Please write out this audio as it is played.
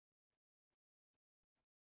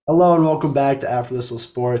Hello and welcome back to After Whistle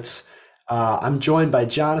Sports. I'm joined by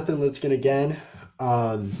Jonathan Litzkin again.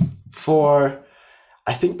 For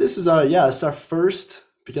I think this is it's our first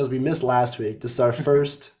because we missed last week. This is our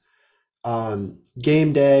first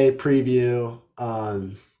game day preview,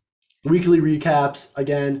 weekly recaps.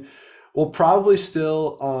 Again, we'll probably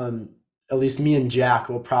still, at least me and Jack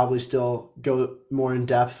will probably still go more in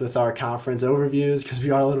depth with our conference overviews because we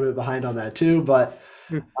are a little bit behind on that too. But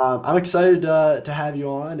I'm excited to have you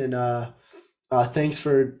on and thanks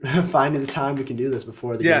for finding the time we can do this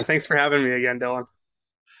before the Yeah, game. thanks for having me again, Dylan.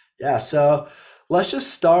 Yeah, so let's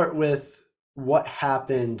just start with what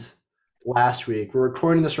happened last week. We're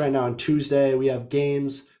recording this right now on Tuesday. We have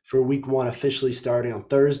games for week one officially starting on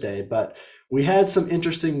Thursday, but we had some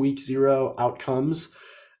interesting week zero outcomes.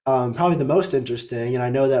 Probably the most interesting, and I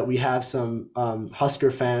know that we have some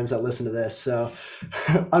Husker fans that listen to this. So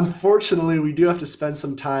unfortunately, we do have to spend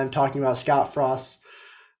some time talking about Scott Frost's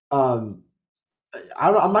um,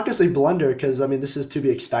 I'm not going to say blunder because I mean this is to be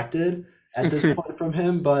expected at this point from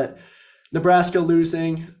him, but Nebraska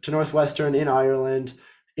losing to Northwestern in Ireland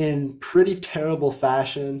in pretty terrible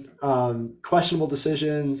fashion, questionable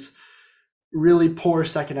decisions, really poor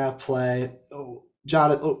second half play. Oh,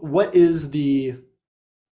 John, what is the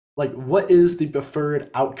preferred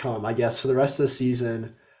outcome, I guess, for the rest of the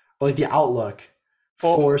season, or like the outlook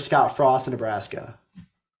Well, for Scott Frost in Nebraska?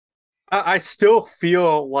 I still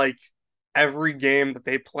feel like every game that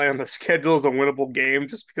they play on their schedule is a winnable game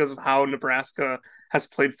just because of how Nebraska has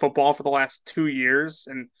played football for the last 2 years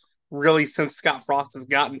and really since Scott Frost has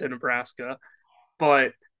gotten to Nebraska.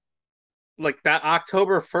 But like that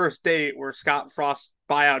October 1st date where Scott Frost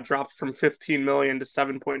buyout dropped from 15 million to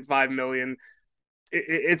 7.5 million,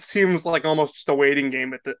 it seems like almost just a waiting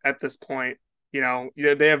game at this point.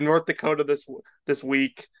 They have North Dakota this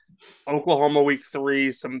week. Oklahoma week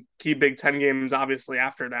 3, some key Big Ten games obviously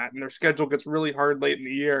after that, and their schedule gets really hard late in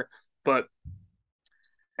the year. But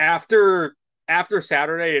after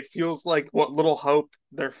Saturday, it feels like what little hope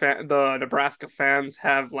the Nebraska fans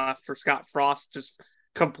have left for Scott Frost just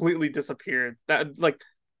completely disappeared. That like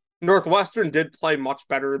Northwestern did play much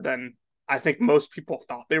better than I think most people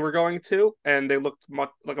thought they were going to, and they looked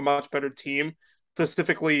much like a much better team,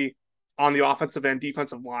 specifically on the offensive and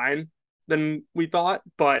defensive line than we thought.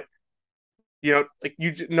 But like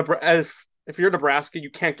if you're Nebraska, you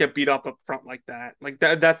can't get beat up front like that. Like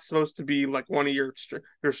that's supposed to be like one of your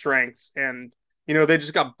strengths, and they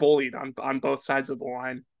just got bullied on both sides of the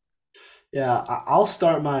line. Yeah, I'll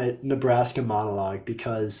start my Nebraska monologue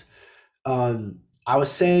because I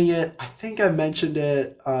was saying it, I think I mentioned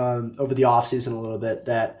it over the offseason a little bit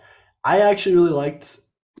that I actually really liked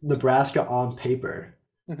Nebraska on paper.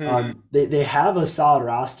 Mm-hmm. They have a solid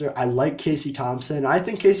roster. I like Casey Thompson. I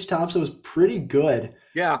think Casey Thompson was pretty good.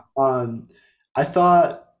 Yeah, Um, I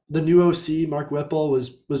thought the new OC, Mark Whipple,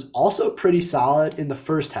 was also pretty solid in the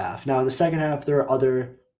first half. Now in the second half, there are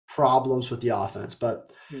other problems with the offense, but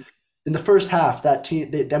in the first half, that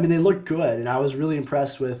team, I mean, they looked good, and I was really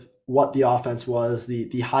impressed with what the offense was,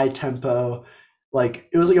 the high tempo, like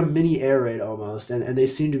it was like a mini air raid almost, and they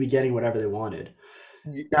seemed to be getting whatever they wanted.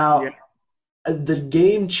 yeah. Now, the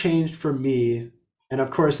game changed for me, and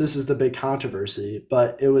of course, this is the big controversy,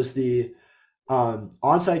 but it was the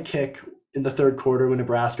onside kick in the third quarter when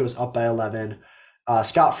Nebraska was up by 11.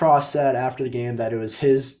 Scott Frost said after the game that that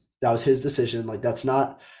was his decision. Like that's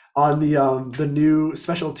not on the new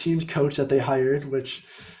special teams coach that they hired, which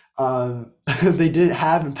they didn't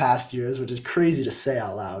have in past years, which is crazy to say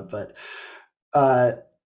out loud. But uh,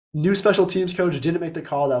 new special teams coach didn't make the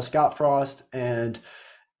call. That was Scott Frost, and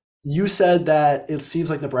you said that it seems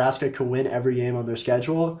like Nebraska could win every game on their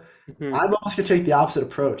schedule. Mm-hmm. I'm almost gonna take the opposite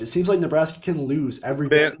approach. It seems like Nebraska can lose every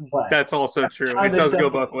game But they play. that's also true. Time It they does step go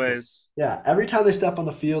on both the field. ways. Yeah, every time they step on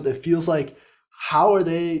the field, it feels like how are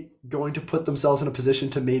they going to put themselves in a position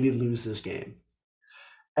to maybe lose this game?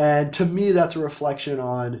 And to me, that's a reflection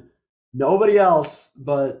on nobody else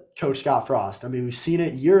but Coach Scott Frost. I mean, we've seen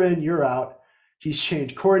it year in, year out. He's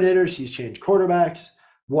changed coordinators, he's changed quarterbacks.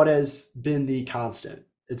 What has been the constant?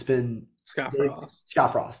 It's been Scott Dave, Frost.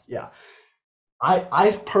 Scott Frost. Yeah.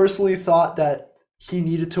 I've personally thought that he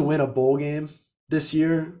needed to win a bowl game this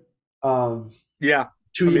year um, Yeah,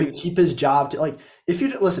 to I even mean, keep his job. To like, if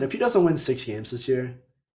he doesn't win 6 games this year,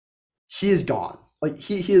 he is gone. Like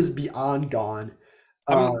he is beyond gone.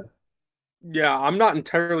 Uh, I'm yeah, I'm not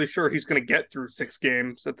entirely sure he's going to get through 6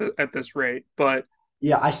 games at this rate, but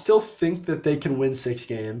yeah, I still think that they can win 6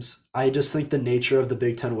 games. I just think the nature of the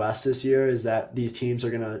Big Ten West this year is that these teams are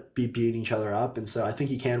gonna be beating each other up, and so I think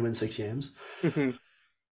he can win 6 games.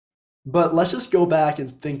 But let's just go back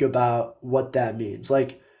and think about what that means.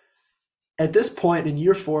 Like at this point in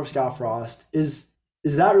year four of Scott Frost, is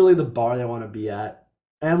that really the bar they want to be at?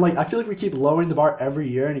 And like I feel like we keep lowering the bar every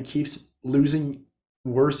year, and he keeps losing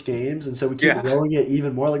worse games, and so we keep Yeah, lowering it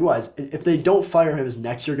even more. Like, what if they don't fire him? Is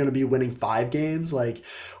next year going to be winning 5 games? Like,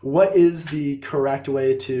 what is the correct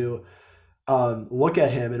way to look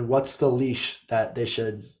at him, and what's the leash that they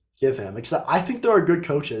should give him? Because I think there are good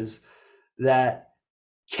coaches that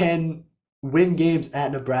can win games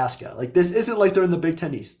at Nebraska. Like this isn't like they're in the Big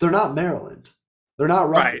Ten East. They're not Maryland. They're not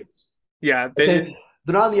right. Rutgers. Yeah, Okay,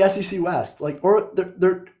 they're not in the SEC West. Like, or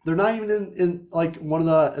they're not even in like one of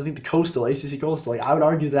the I think the Coastal ACC Coastal. Like, I would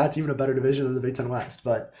argue that's even a better division than the Big Ten West.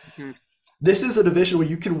 But mhm, this is a division where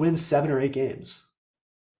you can win 7 or 8 games,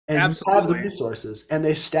 and you have the absolutely. resources. And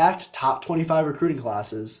they've stacked top 25 recruiting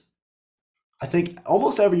classes. I think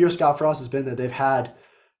almost every year Scott Frost has been there, they've had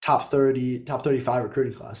top 30, top 35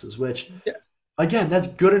 recruiting classes, which Yeah, again, that's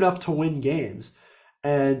good enough to win games.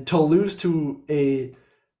 And to lose to a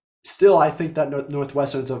still, I think that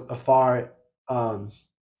Northwestern's a far um,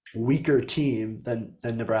 weaker team than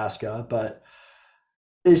Nebraska, but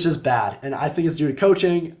it's just bad. And I think it's due to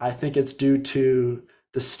coaching. I think it's due to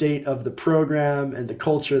the state of the program and the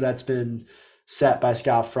culture that's been set by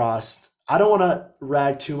Scott Frost. I don't want to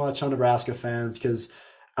rag too much on Nebraska fans because,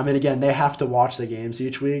 I mean, again, they have to watch the games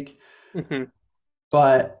each week. mhm,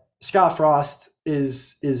 But Scott Frost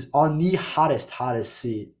is on the hottest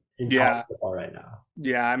seat in college yeah, football right now.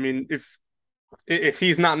 yeah. I mean, if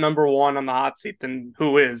he's not number one on the hot seat, then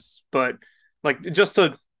who is? But like, just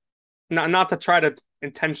to not to try to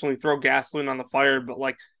intentionally throw gasoline on the fire, but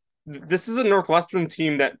like this is a Northwestern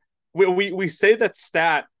team that we say that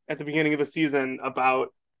stat at the beginning of the season about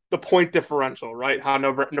the point differential, right? How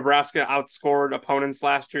Nebraska outscored opponents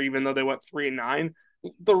last year, even though they went 3-9.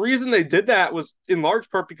 The reason they did that was in large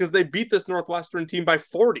part because they beat this Northwestern team by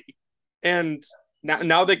 40, and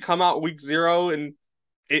now they come out week zero and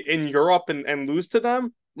in Europe and lose to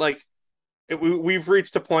them. Like we've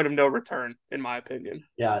reached a point of no return, in my opinion.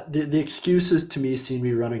 Yeah, the excuses to me seem to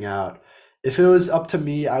be running out. If it was up to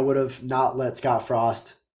me, I would have not let Scott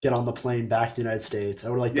Frost get on the plane back to the United States. I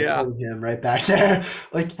would have like Yeah. deported him right back there.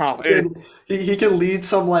 Like Oh, he can lead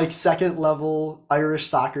some like second level Irish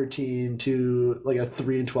soccer team to like a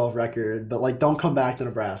 3-12 record, but like don't come back to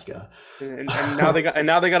Nebraska. and now they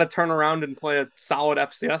got to turn around and play a solid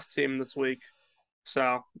FCS team this week.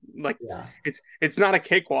 So like Yeah. it's not a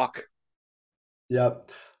cakewalk.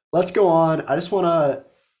 Yep. Let's go on. I just want to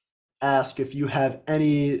ask if you have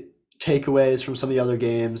any takeaways from some of the other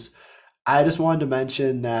games. I just wanted to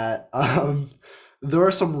mention that there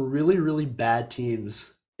are some really bad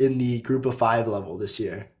teams in the group of five level this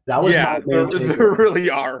year. That was my Yeah, main there takeaway. really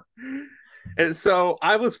are. And so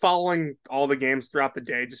I was following all the games throughout the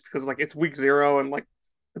day just because like it's week zero and like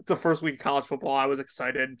it's the first week of college football. I was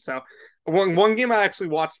excited. So one game I actually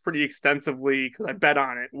watched pretty extensively because I bet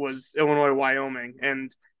on it was Illinois Wyoming.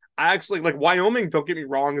 And I actually like Wyoming, don't get me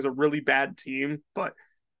wrong, is a really bad team, but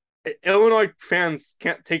Illinois fans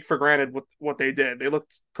can't take for granted what they did. They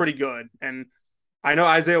looked pretty good. And I know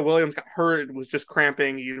Isaiah Williams got hurt, was just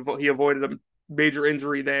cramping. He avoided a major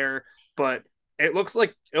injury there, but it looks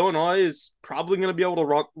like Illinois is probably going to be able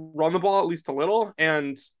to run the ball at least a little,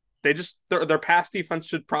 and their pass defense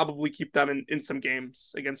should probably keep them in some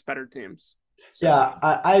games against better teams. So Yeah,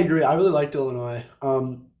 I agree. I really liked Illinois.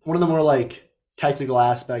 One of the more like technical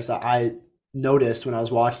aspects that I noticed when I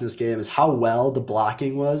was watching this game is how well the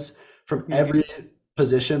blocking was from every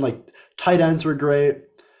position. Like tight ends were great,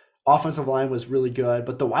 offensive line was really good,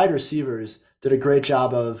 but the wide receivers did a great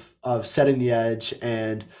job of setting the edge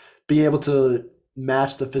and being able to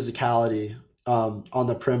match the physicality on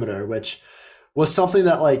the perimeter, which was something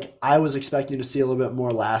that like I was expecting to see a little bit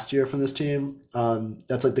more last year from this team.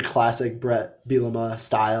 That's like the classic Brett Bielema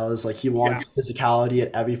style is like he yeah, wants physicality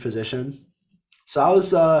at every position. So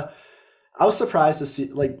I was surprised to see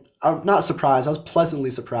like I'm not surprised. I was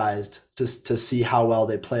pleasantly surprised to see how well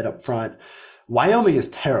they played up front. Wyoming is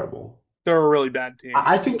terrible. they're a really bad team.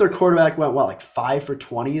 I think their quarterback went what like 5 for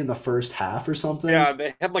 20 in the first half or something. Yeah,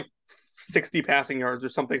 they had like 60 passing yards or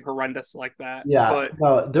something horrendous like that. Yeah, But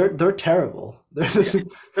no, they're terrible. yeah,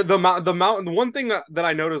 the one thing that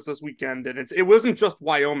I noticed this weekend, and it wasn't just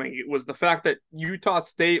Wyoming. It was the fact that Utah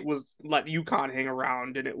State was let UConn hang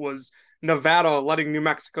around, and it was Nevada letting New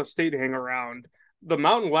Mexico State hang around. The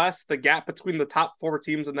Mountain West, the gap between the top four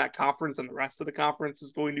teams in that conference and the rest of the conference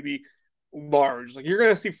is going to be large. Like you're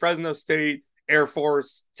going to see Fresno State, Air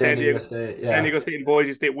Force, San Diego State, San yeah. Diego State, and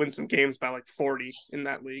Boise State win some games by like 40 in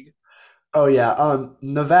that league. Oh yeah,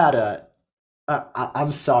 Nevada.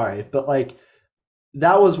 I'm sorry, but like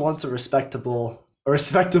that was once a respectable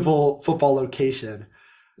football location.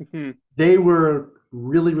 Mhm. They were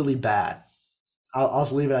really, really bad. I'll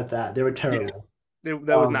just leave it at that. They were Yeah, terrible. that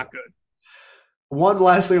was Um, not good. One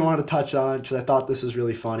last thing I wanted to touch on because I thought this was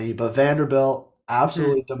really funny, but Vanderbilt Mhm.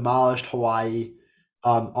 absolutely demolished Hawaii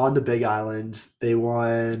on the Big Island. They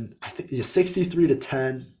won, I think,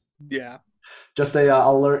 63-10. Yeah, Just a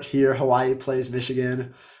alert here: Hawaii plays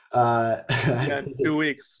Michigan. I yeah, in think 2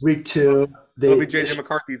 weeks. week It'll, two. it'll be They JJ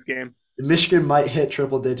McCarthy's game. Michigan might hit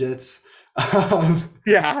triple digits. Um,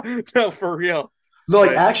 Yeah, no, for real. No,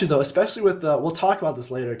 like But actually though, especially with we'll talk about this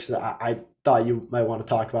later because I thought you might want to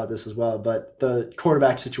talk about this as well. But the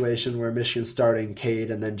quarterback situation where Michigan's starting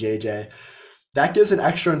Cade and then JJ, that gives an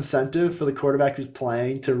extra incentive for the quarterback who's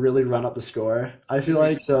playing to really run up the score. I feel mhm.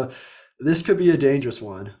 like so this could be a dangerous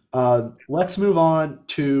one. Let's move on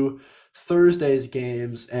to Thursday's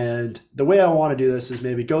games, and the way I want to do this is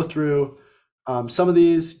maybe go through some of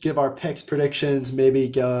these, give our picks, predictions, maybe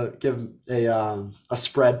go give a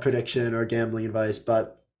spread prediction or gambling advice.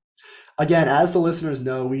 But again, as the listeners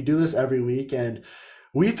know, we do this every week, and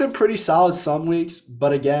we've been pretty solid some weeks.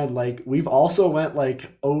 But again, like we've also went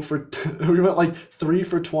like we went like 3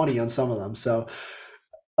 for 20 on some of them. So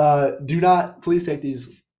do not please take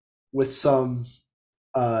these with some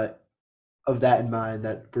uh, of that in mind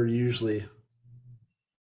that we're usually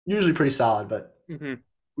pretty solid, but Mhm.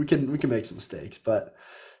 we can make some mistakes. But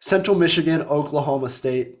Central Michigan, Oklahoma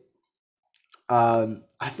State.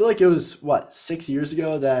 I feel like it was what 6 years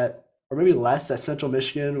ago that, or maybe less, that Central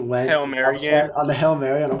Michigan went Hail Mary upset game. on the Hail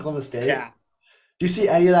Mary on Oklahoma State. Yeah. Do you see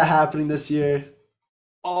any of that happening this year?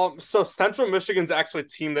 So Central Michigan's actually a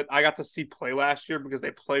team that I got to see play last year because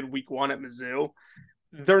they played week one at Mizzou.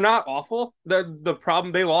 They're not awful. The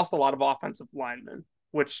problem, they lost a lot of offensive linemen,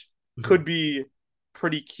 which Mhm. could be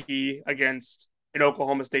pretty key against an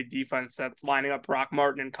Oklahoma State defense that's lining up Brock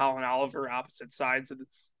Martin and Colin Oliver opposite sides of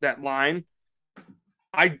that line.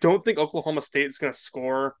 I don't think Oklahoma State is going to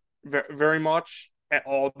score very much at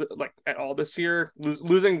all, like at all this year.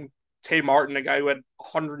 Losing Tay Martin, a guy who had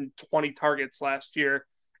 120 targets last year,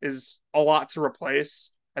 is a lot to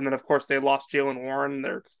replace. And then, of course, they lost Jalen Warren,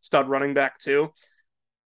 their stud running back too.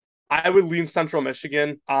 I would lean Central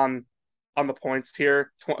Michigan on the points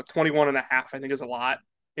here. 21 and a half, I think, is a lot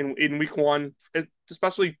in week one,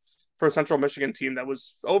 especially for a Central Michigan team that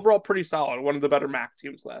was overall pretty solid, one of the better MAC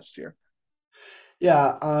teams last year.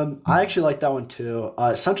 Yeah, I actually like that one too.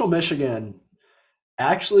 Central Michigan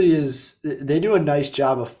actually they do a nice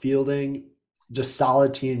job of fielding just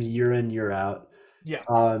solid teams year in, year out. Yeah.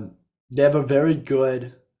 Um, they have a very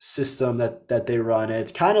good system that they run.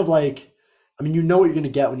 It's kind of like, I mean, you know what you're going to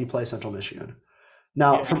get when you play Central Michigan.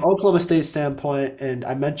 Now, Yeah. from Oklahoma State standpoint, and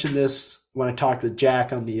I mentioned this when I talked with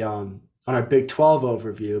Jack on our Big 12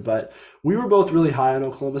 overview, but we were both really high on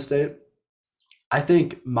Oklahoma State. I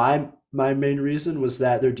think my main reason was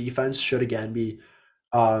that their defense should again be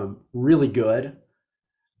really good.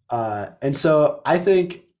 And so I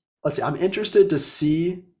think, let's see, I'm interested to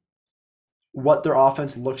see what their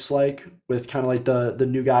offense looks like with kind of like the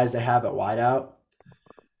new guys they have at wideout.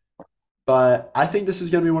 But I think this is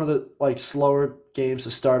going to be one of the like slower games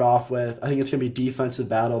to start off with. I think it's going to be defensive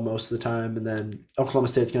battle most of the time, and then Oklahoma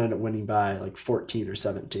State's going to end up winning by like 14 or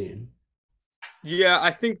 17. Yeah,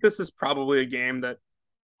 I think this is probably a game that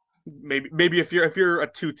maybe if you're a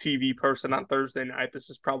two TV person on Thursday night, this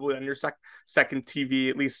is probably on your second TV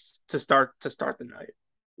at least to start the night.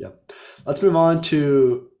 Yep. Let's move on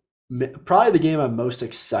to probably the game I'm most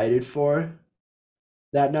excited for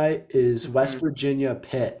that night is West Mhm. Virginia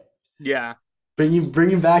Pitt. Yeah,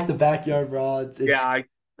 Bringing back the backyard brawl. yeah, It's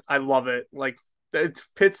I love it. Like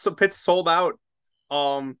Pitt's sold out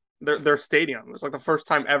their stadium. It was like the first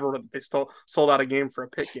time ever that they still sold out a game for a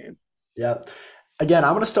Pitt game. yeah. Again,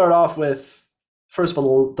 I'm going to start off with first of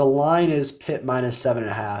all, the line is Pitt minus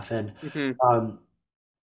 7.5. And Hmm. um,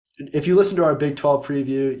 if you listen to our Big 12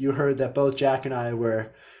 preview, you heard that both Jack and I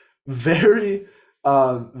were very,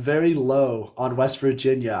 very low on West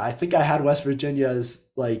Virginia. I think I had West Virginia as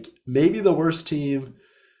like maybe the worst team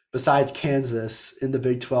besides Kansas in the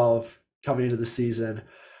Big 12 coming into the season.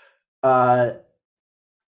 Uh,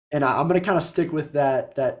 and I'm going to kind of stick with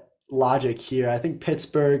that logic here. I think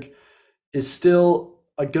Pittsburgh is still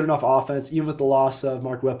a good enough offense, even with the loss of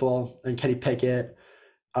Mark Whipple and Kenny Pickett,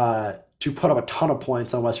 to put up a ton of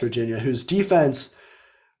points on West Virginia, whose defense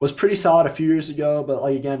was pretty solid a few years ago, but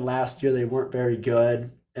like again last year they weren't very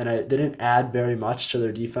good, and they didn't add very much to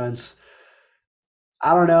their defense.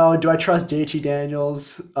 I don't know. Do I trust JT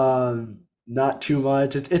Daniels? Not too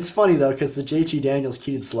much. It's funny though because the JT Daniels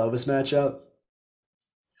Keaton Slovis matchup.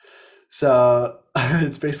 So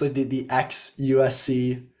it's basically the ex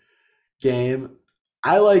USC game.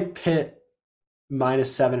 I like Pitt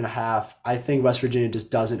minus 7.5. I think West Virginia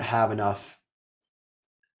just doesn't have enough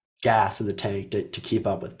gas in the tank to keep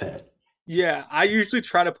up with Pitt. Yeah, I usually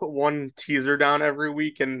try to put one teaser down every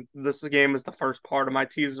week, and this game is the first part of my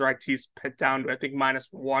teaser. I teased Pitt down to I think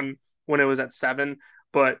 -1 when it was at 7,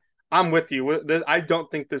 but I'm with you. I don't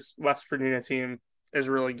think this West Virginia team is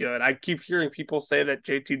really good. I keep hearing people say that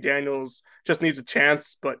JT Daniels just needs a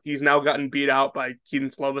chance, but he's now gotten beat out by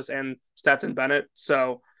Keaton Slovis and Stetson Bennett,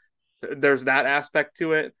 so there's that aspect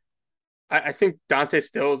to it. I think Dante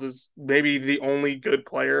Stills is maybe the only good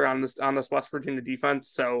player on this West Virginia defense,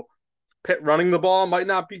 so Pitt running the ball might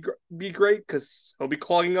not be great because he'll be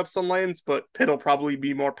clogging up some lanes, but Pitt will probably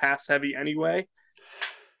be more pass heavy anyway.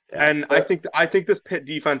 Yeah. And I think this Pitt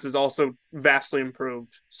defense is also vastly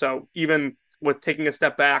improved. So even with taking a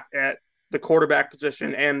step back at the quarterback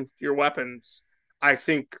position and your weapons, I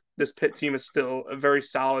think this Pitt team is still a very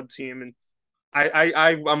solid team. And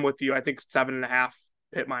I'm with you. I think 7.5,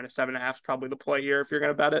 Pitt -7.5 is probably the play here if you're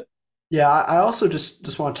going to bet it. Yeah, I also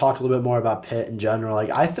just want to talk a little bit more about Pitt in general. Like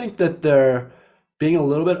I think that they're being a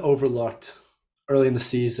little bit overlooked early in the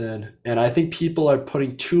season, and I think people are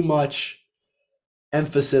putting too much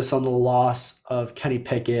emphasis on the loss of Kenny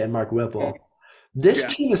Pickett and Mark Whipple. This Yeah.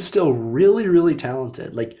 team is still really, really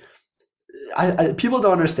talented. Like people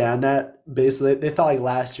don't understand that. Basically, they thought like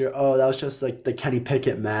last year, oh, that was just like the Kenny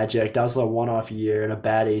Pickett magic. That was a one-off year in a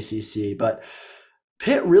bad ACC. But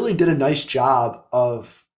Pitt really did a nice job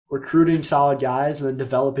of recruiting solid guys and then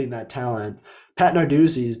developing that talent. Pat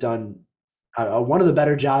Narduzzi's done one of the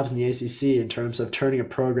better jobs in the ACC in terms of turning a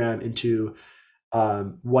program into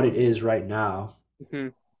what it is right now. Mm-hmm.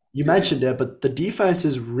 You mentioned it, but the defense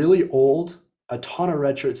is really old. A ton of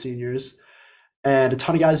redshirt seniors and a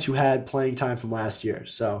ton of guys who had playing time from last year.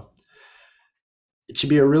 So it should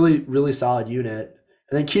be a really, really solid unit.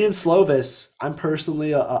 And then Keaton Slovis, I'm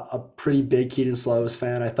personally a pretty big Keaton Slovis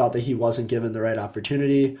fan. I thought that he wasn't given the right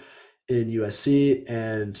opportunity in USC,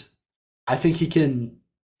 and I think he can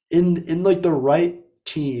in like the right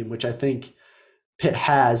team, which I think Pitt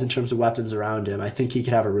has in terms of weapons around him. I think he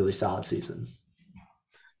could have a really solid season.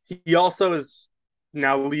 He also is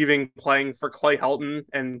now leaving playing for Clay Helton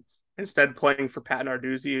and instead playing for Pat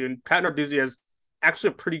Narduzzi. And Pat Narduzzi has actually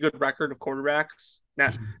a pretty good record of quarterbacks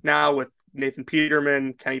now with Nathan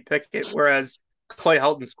Peterman, Kenny Pickett, whereas Clay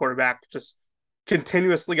Helton's quarterback just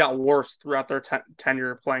continuously got worse throughout their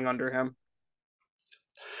tenure playing under him.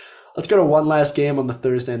 Let's go to one last game on the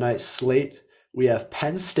Thursday night slate. We have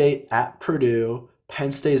Penn State at Purdue.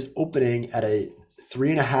 Penn State is opening at a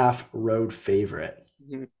 3.5 road favorite.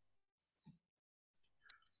 Mhm.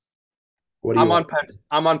 What do you like?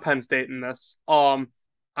 I'm on Penn State in this.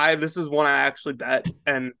 This is one I actually bet,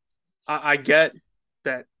 and I get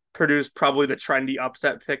that Purdue's probably the trendy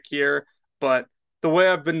upset pick here, but the way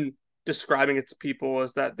I've been describing it to people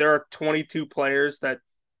is that there are 22 players that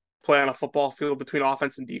play on a football field between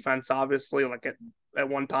offense and defense, obviously, like at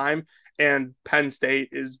one time. And Penn State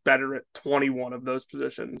is better at 21 of those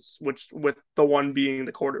positions, which with the one being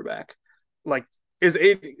the quarterback. Like,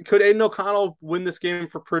 could Aiden O'Connell win this game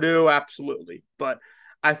for Purdue? Absolutely. But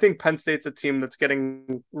I think Penn State's a team that's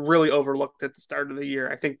getting really overlooked at the start of the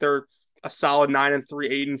year. I think they're a solid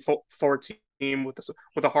 9-3, 8-4 team with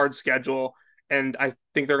a hard schedule. And I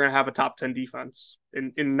think they're going to have a top 10 defense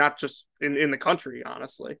in not just in the country,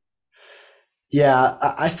 honestly. Yeah,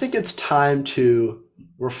 I think it's time to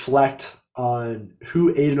reflect on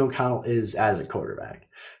who Aiden O'Connell is as a quarterback.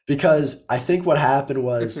 Because I think what happened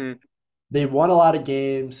was Mm-hmm. they won a lot of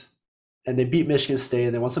games and they beat Michigan State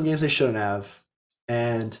and they won some games they shouldn't have.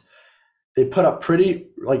 And they put up pretty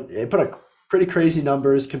crazy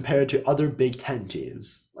numbers compared to other Big Ten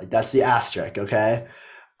teams. Like that's the asterisk, okay?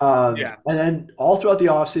 Yeah. And then all throughout the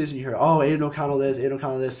offseason, you hear, oh, Aiden O'Connell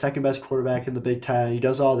is second best quarterback in the Big Ten. He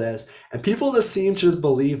does all this. And people just seem to just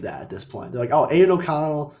believe that at this point. They're like, oh, Aiden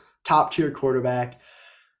O'Connell, top tier quarterback.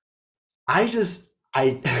 I just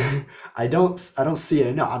I don't see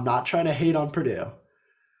it. No, I'm not trying to hate on Purdue.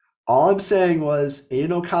 All I'm saying was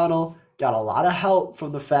Aiden O'Connell got a lot of help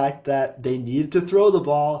from the fact that they needed to throw the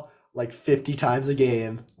ball like 50 times a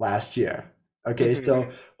game last year. Okay,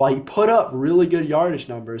 so while he put up really good yardage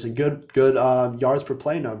numbers and good yards per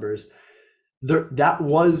play numbers, that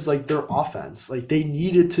was like their offense. Like they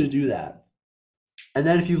needed to do that. And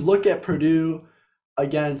then if you look at Purdue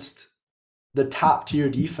against the top tier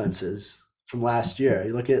defenses from last year,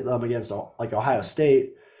 you look at them against like Ohio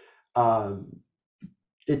State, um,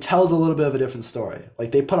 it tells a little bit of a different story.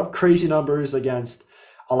 Like they put up crazy numbers against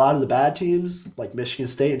a lot of the bad teams, like Michigan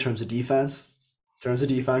State in terms of defense. In terms of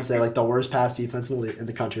defense, they had like the worst pass defense in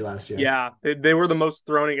the country last year. Yeah, they were the most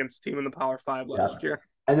thrown against team in the Power Five Yeah. last year.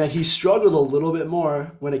 and then he struggled a little bit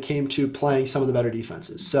more when it came to playing some of the better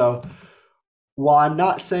defenses. So while I'm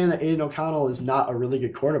not saying that Aiden O'Connell is not a really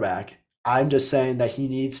good quarterback, I'm just saying that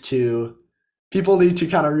people need to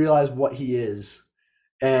kind of realize what he is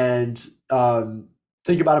and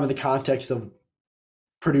think about him in the context of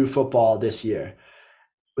Purdue football this year.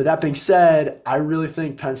 With that being said, I really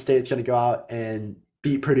think Penn State's going to go out and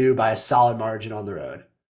beat Purdue by a solid margin on the road.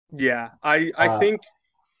 Yeah, I Uh,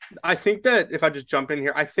 think that if I just jump in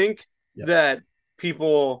here, I think yeah. that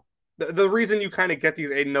people the reason you kind of get these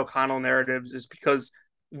Aiden O'Connell narratives is because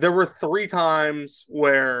there were three times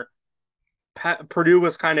where Purdue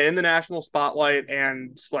was kind of in the national spotlight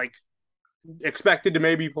and like expected to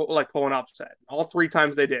maybe pull an upset. All three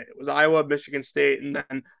times they did. It was Iowa, Michigan State, and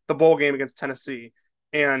then the bowl game against Tennessee.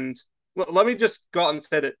 And let me just go out and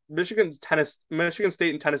say that Michigan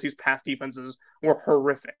State and Tennessee's pass defenses were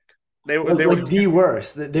horrific. They were Like, they were like the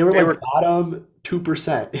worst. They were they like were bottom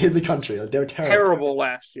 2% in the country. Like they were terrible. terrible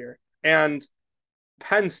last year. And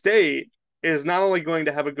Penn State is not only going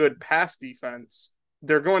to have a good pass defense,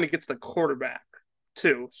 they're going to get to the quarterback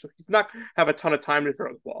too. So he's not have a ton of time to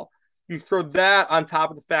throw the ball. You throw that on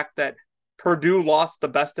top of the fact that Purdue lost the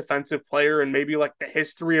best defensive player in maybe like the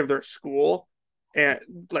history of their school, and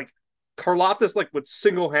like Karlaftis like would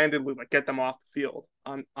single handedly like get them off the field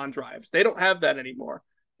on drives. They don't have that anymore,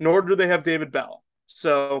 nor do they have David Bell.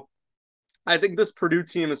 So I think this Purdue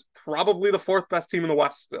team is probably the fourth best team in the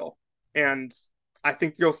West still, and I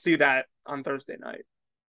think you'll see that on Thursday night.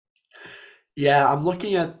 Yeah, I'm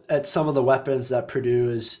looking at some of the weapons that Purdue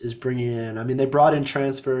is bringing in. I mean, they brought in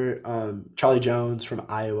transfer Charlie Jones from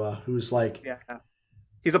Iowa, who's like, Yeah,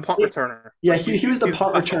 he's a punt returner. yeah, Like he was the he's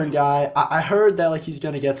punt return guy. I heard that like he's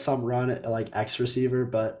gonna get some run at like X receiver,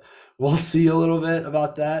 but we'll see a little bit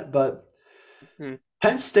about that. But hmm,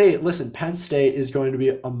 Penn State, listen, Penn State is going to be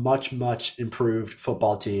a much improved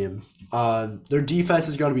football team. Their defense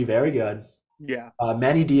is going to be very good. yeah.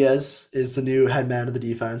 Manny Diaz is the new head man of the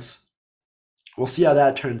defense. We'll see how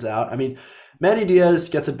that turns out. I mean, Manny Diaz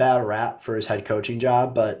gets a bad rap for his head coaching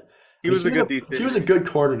job, but I He mean, was a good DC. he was a good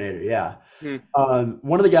coordinator. Yeah. Hmm,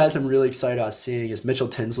 One of the guys I'm really excited about seeing is Mitchell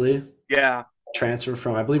Tinsley, yeah, transfer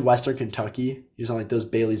from I believe Western Kentucky. He was on like those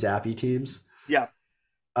Bailey Zappi teams. yeah.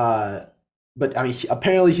 Uh, but I mean,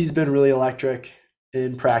 apparently he's been really electric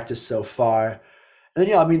in practice so far. And then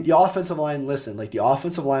yeah, I mean the offensive line. Listen, like the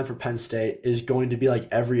offensive line for Penn State is going to be like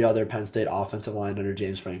every other Penn State offensive line under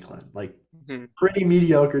James Franklin, like Hmm, pretty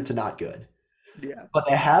mediocre to not good. yeah. But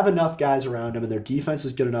they have enough guys around them, and their defense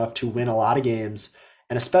is good enough to win a lot of games,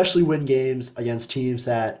 and especially win games against teams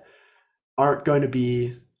that aren't going to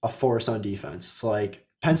be a force on defense. So like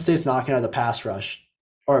Penn State's not going to have the pass rush,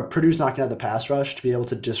 or Purdue's not going to have the pass rush to be able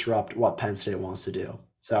to disrupt what Penn State wants to do.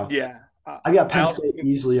 So Yeah. I got I Penn also State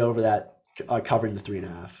easily over that, covering the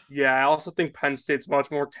 3.5. yeah, I also think Penn State's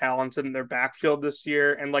much more talented in their backfield this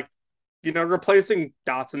year. And like, replacing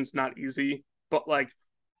Dotson's not easy, but like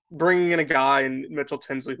bringing in a guy in Mitchell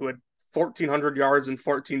Tinsley who had 1,400 yards and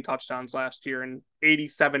 14 touchdowns last year and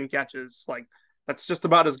 87 catches, like that's just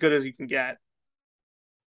about as good as you can get.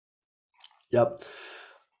 Yep.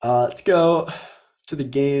 Let's go to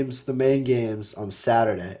the main games on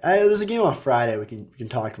Saturday. There's a game on Friday. We can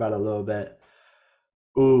talk about it a little bit.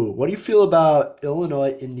 Ooh, what do you feel about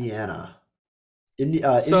Illinois, Indiana?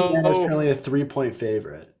 Indiana is So currently a 3-point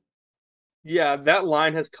favorite. yeah, that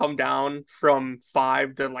line has come down from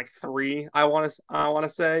 5 to like 3. I want to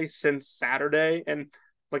say since Saturday, and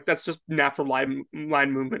like that's just natural line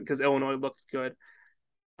movement because Illinois looked good.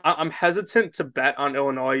 I'm hesitant to bet on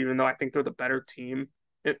Illinois, even though I think they're the better team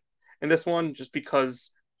in this one, just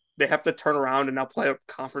because they have to turn around and now play a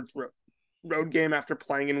conference road game after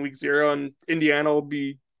playing in week 0, and Indiana will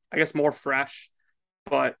be, I guess, more fresh.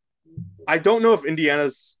 But I don't know if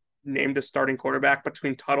Indiana's named a starting quarterback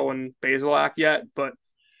between Tuttle and Basilak yet, but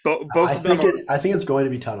both of them are I think it's going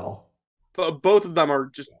to be Tuttle. both of them are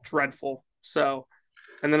just dreadful. So,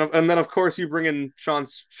 and then of course you bring in Sean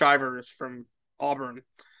Shivers from Auburn,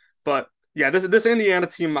 but yeah, this Indiana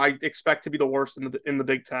team I expect to be the worst in the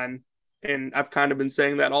Big Ten, and I've kind of been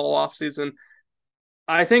saying that all off season.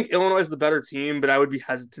 I think Illinois is the better team, but I would be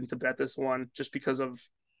hesitant to bet this one just because of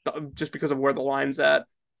where the line's at.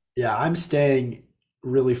 Yeah, I'm staying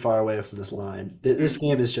really far away from this line. This Mm,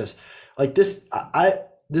 game is just like this.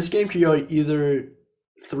 This game could go either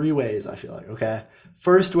three ways. I feel like okay.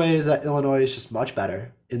 First way is that Illinois is just much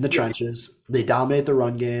better in the yeah. trenches. They dominate the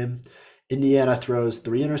run game. Indiana throws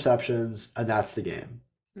 3 interceptions, and that's the game.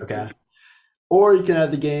 Mhm. Okay. Or you can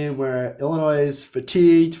have the game where Illinois is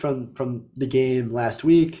fatigued from the game last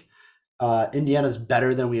week. Indiana's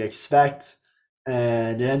better than we expect,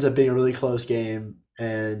 and it ends up being a really close game.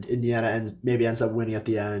 and Indiana maybe ends up winning at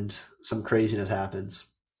the end. Some craziness happens.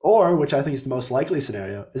 Or, which I think is the most likely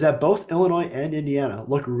scenario, is that both Illinois and Indiana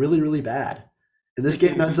look really, really bad. And this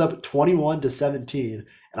game ends up 21-17, and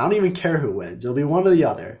I don't even care who wins. It'll be one or the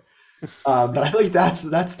other. But I feel like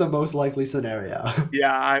that's the most likely scenario.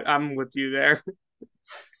 Yeah, I'm with you there.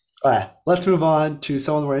 All right, let's move on to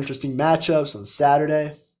some of the more interesting matchups on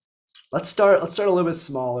Saturday. Let's start a little bit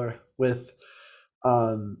smaller with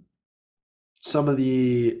um, some of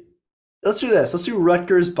the. Let's do this. Let's do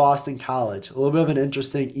Rutgers Boston College. A little bit of an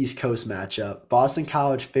interesting East Coast matchup. Boston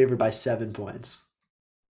College favored by 7 points.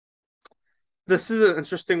 This is an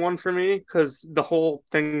interesting one for me because the whole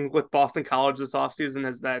thing with Boston College this offseason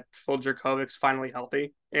is that Phil Jurkovic's finally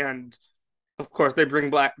healthy. And of course, they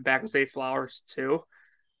bring back Zay Flowers too.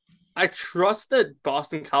 I trust that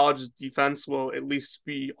Boston College's defense will at least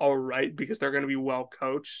be all right because they're going to be well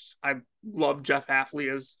coached. I love Jeff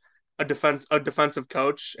Hafley as a defensive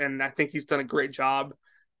coach, and I think he's done a great job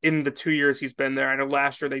in the 2 years he's been there. I know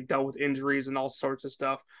last year they dealt with injuries and all sorts of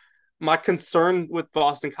stuff. My concern with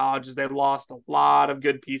Boston College is they lost a lot of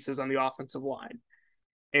good pieces on the offensive line,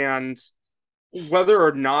 and whether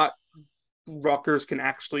or not Rutgers can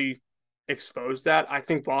actually expose that. I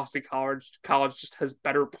think Boston College just has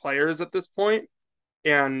better players at this point,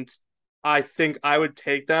 and I think I would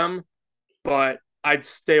take them, but I'd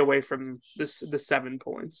stay away from the 7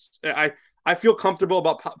 points. I feel comfortable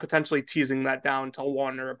about potentially teasing that down to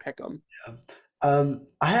one or a pick 'em. Yeah.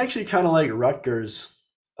 I actually kind of like Rutgers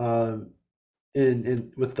um,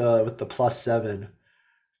 in with the +7.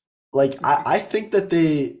 Like I think that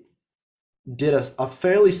they did a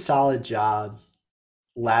fairly solid job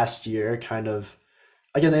last year. Kind of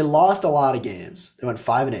again, they lost a lot of games. They went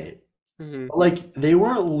 5-8. Mm-hmm. But like they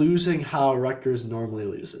weren't losing how Rutgers normally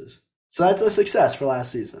loses. So that's a success for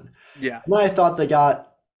last season. Yeah. And then I thought they got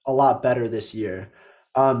a lot better this year.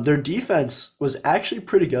 Their defense was actually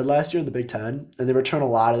pretty good last year in the Big Ten, and they return a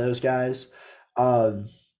lot of those guys. Um,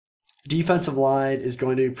 Defensive line is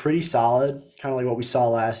going to be pretty solid, kind of like what we saw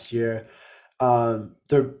last year.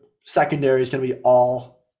 Their secondary is going to be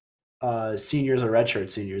all seniors or redshirt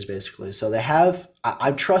seniors, basically. So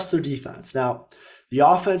I trust their defense. Now, the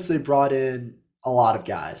offense, they brought in a lot of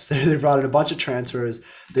guys. They brought in a bunch of transfers.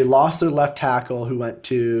 They lost their left tackle who went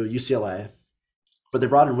to UCLA, but they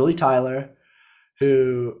brought in Willie Tyler,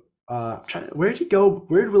 who where did he go?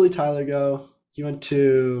 Where did Willie Tyler go? He went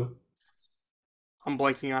to I'm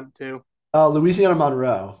blanking on it too. Louisiana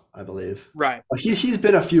Monroe, I believe. Right. He's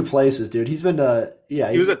been a few places, dude. He's been to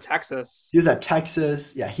yeah, He was at Texas. he was at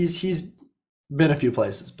Texas. Yeah, he's been a few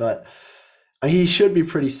places, but he should be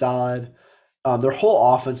pretty solid. Their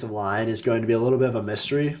whole offensive line is going to be a little bit of a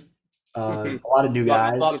mystery. Mm-hmm. A lot of new A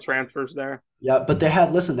lot guys. of transfers there. Yeah, but they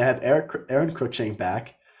have Aaron Cruikshank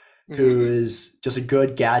back, who Mm-hmm. is just a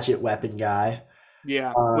good gadget weapon guy.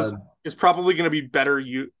 Yeah. Um, Is probably going to be better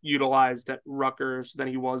utilized at Rutgers than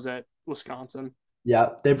he was at Wisconsin. yeah,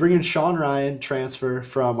 they bring in Sean Ryan, transfer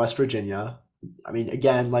from West Virginia. I mean,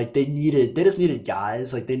 again, like they just needed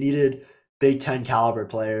guys, like they needed Big Ten caliber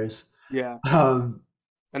players. Yeah. Um,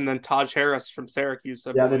 And then Taj Harris from Syracuse,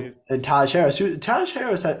 I yeah, believe. and Taj Harris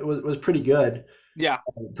was pretty good Yeah.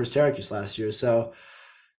 for Syracuse last year. So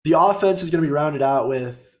the offense is going to be rounded out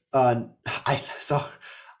with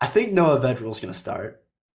I think Noah Vedral is going to start.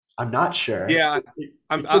 I'm not sure. Yeah. It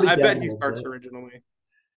could be I bet Gavin he starts Wimsatt. originally.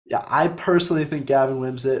 Yeah, I personally think Gavin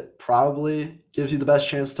Wimsatt probably gives you the best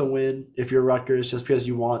chance to win if you're Rutgers, just because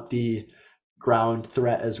you want the ground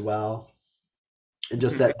threat as well, and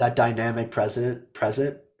just Mhm. that dynamic presence.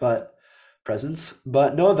 But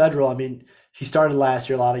Noah Vedral, I mean, he started last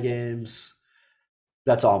year a lot of games.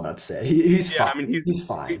 That's all I'm going to say. He's Yeah, fine. I mean He's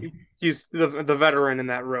fine. he's the veteran in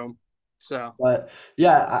that room. So But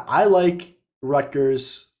yeah, I like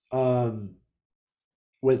Rutgers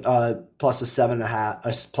with plus a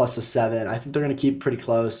 7.5, plus a 7. I think they're going to keep pretty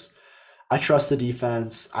close. I trust the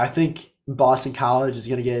defense. I think Boston College is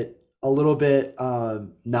going to get a little bit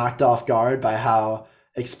knocked off guard by how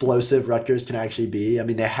explosive Rutgers can actually be. I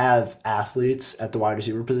mean, they have athletes at the wide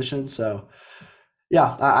receiver position. So,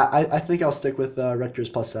 yeah, I think I'll stick with Rutgers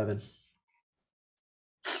 +7.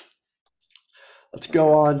 Let's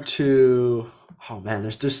go on to, oh man,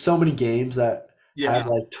 there's so many games that have yeah.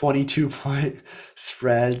 like 22-point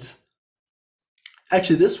spreads.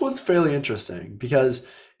 Actually, this one's fairly interesting because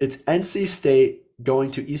it's NC State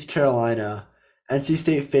going to East Carolina. NC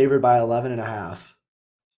State favored by 11.5.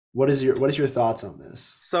 What is your thoughts on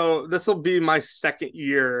this? So this will be my second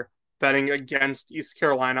year betting against East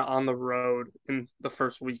Carolina on the road in the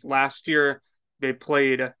first week. Last year they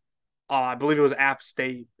played I believe it was App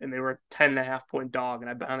State, and they were a 10.5 point dog, and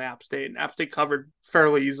I bet on App State, and App State covered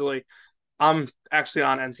fairly easily. I'm actually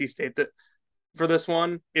on NC State that for this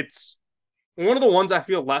one. It's one of the ones I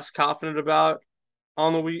feel less confident about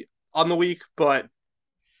on the week, but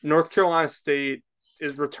North Carolina State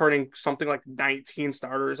is returning something like 19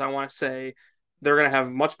 starters, I want to say. They're going to have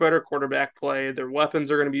much better quarterback play. Their weapons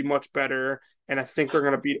are going to be much better, and I think they're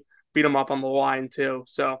going to beat them up on the line too.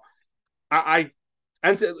 So I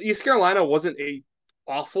and East Carolina wasn't a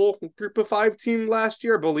awful group of five team last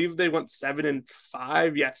year. I believe they went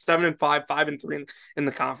 7-5. Yeah, 7-5, 5-3 in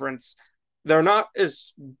the conference. They're not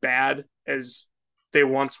as bad as they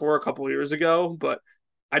once were a couple of years ago, but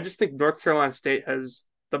I just think North Carolina State has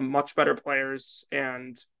the much better players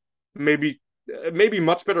and maybe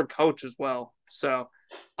much better coach as well. So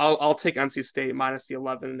I'll take NC State minus the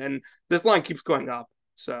 11, and this line keeps going up.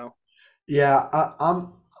 So Yeah,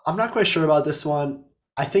 I'm not quite sure about this one.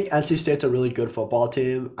 I think NC State's a really good football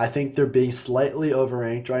team. I think they're being slightly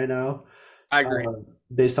overranked right now, I agree.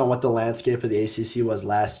 based on what the landscape of the ACC was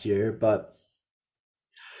last year. But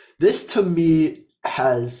this to me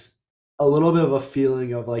has a little bit of a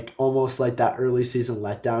feeling of like almost like that early season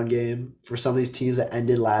letdown game for some of these teams that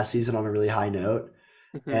ended last season on a really high note.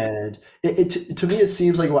 Mm-hmm. And to me, it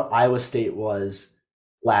seems like what Iowa State was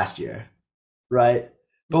last year, right?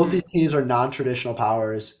 Both Mm-hmm. these teams are non-traditional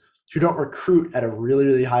powers who don't recruit at a really,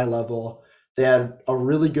 really high level. They had a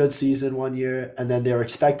really good season one year, and then they were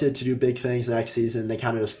expected to do big things the next season. They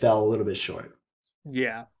kind of just fell a little bit short.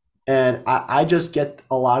 Yeah. And I just get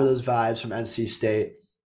a lot of those vibes from NC State.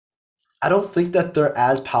 I don't think that they're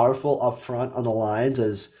as powerful up front on the lines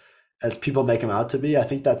as people make them out to be. I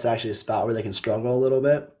think that's actually a spot where they can struggle a little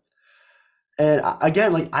bit. And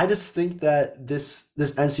again, like I just think that this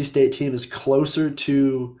NC State team is closer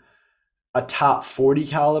to a top 40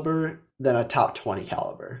 caliber than a top 20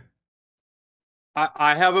 caliber.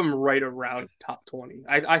 I have them right around top 20.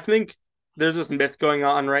 I think there's this myth going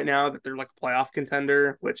on right now that they're like a playoff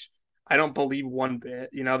contender, which I don't believe one bit.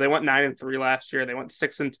 They went 9-3 last year. They went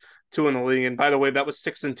 6-2 in the league. And by the way, that was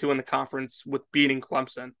 6-2 in the conference with beating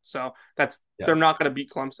Clemson. So they're Yeah. not going to beat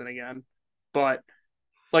Clemson again. But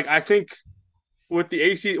like I think with the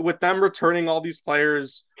AC with them returning all these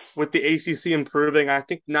players, with the ACC improving, I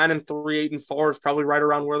think 9-3, 8-4 is probably right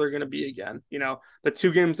around where they're going to be again. The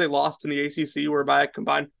two games they lost in the ACC were by a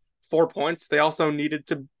combined 4 points. They also needed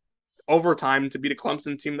to overtime to beat a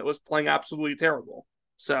Clemson team that was playing absolutely terrible.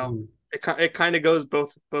 So Mhm. it kind of goes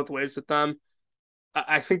both ways with them.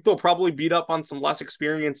 I think they'll probably beat up on some less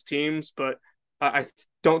experienced teams, but I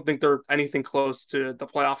don't think they're anything close to the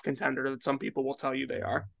playoff contender that some people will tell you they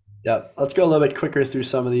are. Yeah. Let's go a little bit quicker through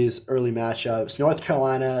some of these early matchups. North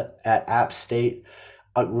Carolina at App State.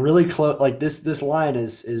 Really close. Like this line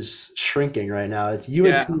is shrinking right now. It's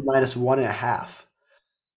UNC Yeah, minus 1.5.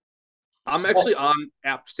 I'm actually on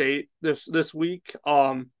App State this week.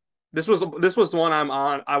 This was the one I'm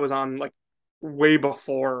on. I was on like way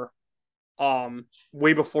before,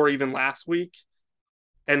 way before even last week,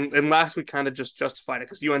 and last week kind of just justified it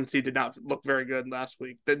because UNC did not look very good last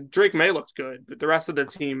week. The Drake May looked good, but the rest of their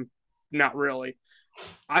team, not really.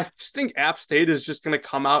 I just think App State is just going to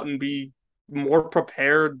come out and be more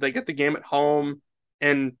prepared. They get the game at home,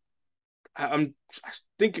 and I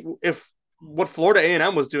think if what Florida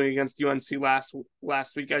A&M was doing against UNC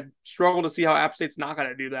last week, I struggle to see how App State's not going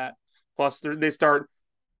to do that. Plus, they start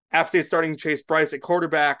App State starting Chase Bryce at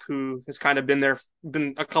quarterback, who has kind of been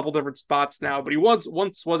a couple different spots now, but he once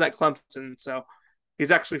was at Clemson, so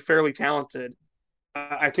he's actually fairly talented.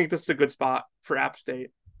 I think this is a good spot for App State.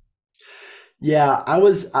 Yeah,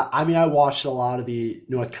 I mean, I watched a lot of the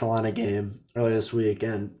North Carolina game earlier this week,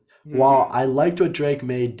 and while Hmm. I liked what Drake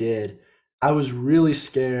May did, I was really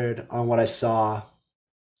scared on what I saw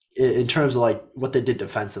in terms of like what they did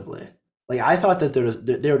defensively. Like I thought that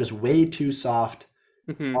they were just way too soft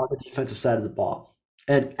Hmm. on the defensive side of the ball.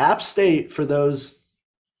 And App State, for those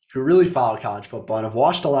who really follow college football and have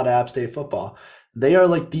watched a lot of App State football, they are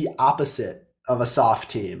like the opposite of a soft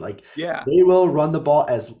team. Like Yeah, they will run the ball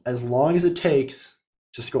as long as it takes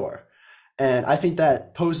to score. And I think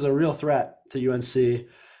that poses a real threat to UNC.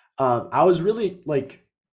 I was really like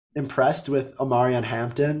impressed with Amarian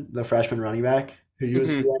Hampton, the freshman running back who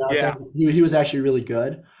UNC went out there. yeah, He was actually really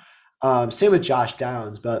good. Same with Josh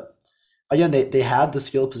Downs, but again, they have the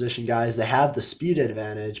skill position guys, they have the speed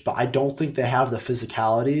advantage, but I don't think they have the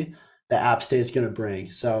physicality that App State's going to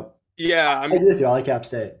bring. So yeah. I agree with you. I like App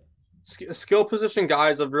State. Skill position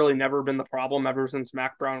guys have really never been the problem ever since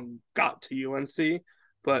Mac Brown got to UNC.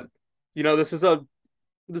 But this is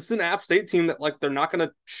an App State team that like they're not going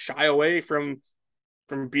to shy away from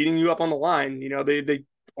beating you up on the line. They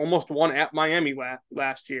almost won at Miami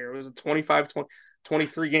last year. It was a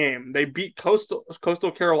 25-23 game. They beat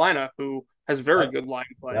Coastal Carolina, who has very Yep. good line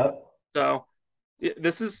play. Yep. So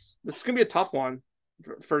this is gonna be a tough one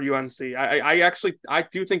for UNC. I actually I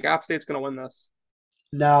do think App State's gonna win this.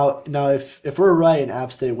 Now, if we're right and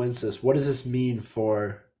App State wins this, what does this mean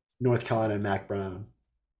for North Carolina and Mac Brown?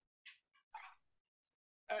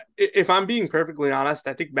 If I'm being perfectly honest,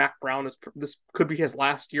 I think Mac Brown is this could be his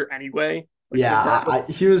last year anyway. Like Yeah,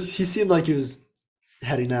 regardless, he seemed like he was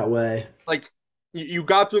heading that way. like you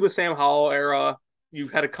got through the Sam Howell era. You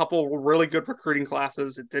had a couple really good recruiting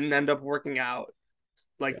classes. It didn't end up working out.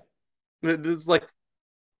 Like this, like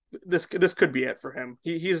this could be it for him.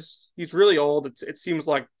 He's really old. It seems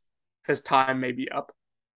like his time may be up.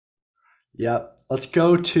 Yep. Let's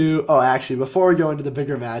go to, oh, actually, before we go into the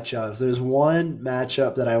bigger matchups, there's one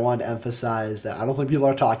matchup that I want to emphasize that I don't think people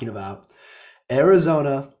are talking about.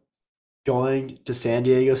 Arizona going to San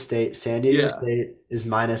Diego State. San Diego Yeah. State is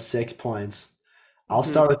minus 6 points. I'll Hmm.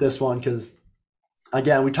 start with this one because,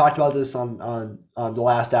 again, we talked about this on the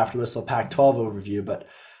last After Whistle Pac-12 overview, but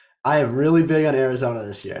I am really big on Arizona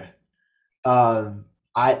this year.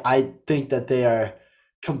 I think that they are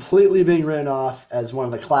completely being written off as one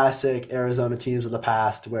of the classic Arizona teams of the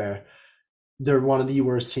past, where they're one of the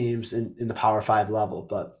worst teams in the Power Five level.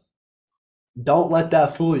 But don't let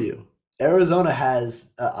that fool you. Arizona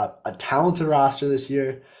has a talented roster this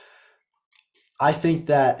year. I think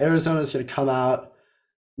that Arizona is going to come out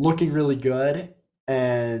looking really good,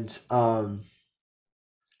 and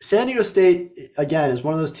San Diego State again is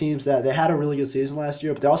one of those teams that they had a really good season last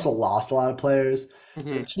year, but they also lost a lot of players. The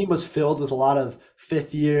Hmm. team was filled with a lot of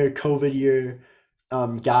fifth year, COVID year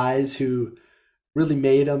guys who really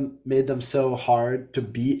made them so hard to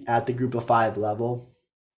beat at the Group of Five level.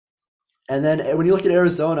 And then when you look at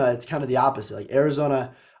Arizona, it's kind of the opposite. Like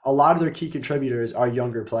Arizona, a lot of their key contributors are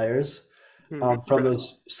younger players from Really.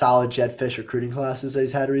 those solid Jetfish recruiting classes that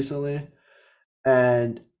he's had recently.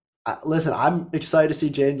 And listen, I'm excited to see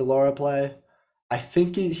Jaden Delora play. I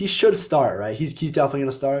think he should start, right? He's definitely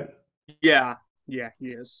going to start. Yeah. Yeah. He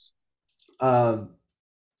is. Um,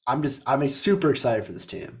 I'm super excited for this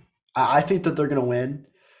team. I think that they're going to win,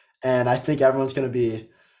 and I think everyone's going to be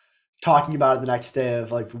talking about it the next day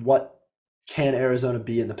of like what can Arizona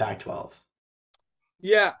be in the Pac-12.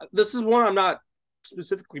 Yeah. This is one I'm not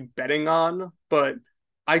specifically betting on, but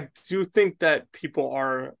I do think that people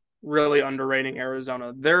are really underrating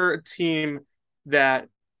Arizona. They're a team that,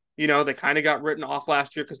 they kind of got written off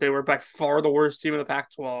last year because they were by far the worst team in the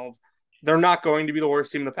Pac-12. They're not going to be the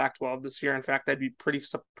worst team in the Pac-12 this year. In fact, I'd be pretty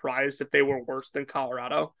surprised if they were worse than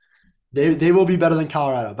Colorado. They will be better than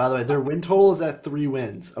Colorado. By the way, their win total is at 3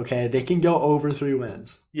 wins. Okay, they can go over 3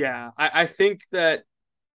 wins. Yeah, I think that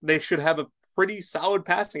they should have a pretty solid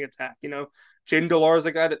passing attack. Jaden Delors,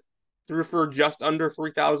 a guy that threw for just under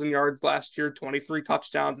 3,000 yards last year, 23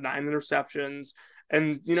 touchdowns, 9 interceptions.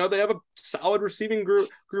 And, they have a solid receiving group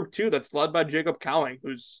too that's led by Jacob Cowing,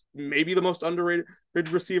 who's maybe the most underrated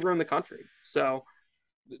receiver in the country. So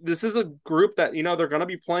this is a group that, they're going to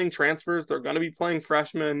be playing transfers, they're going to be playing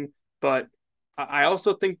freshmen, but I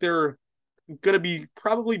also think they're going to be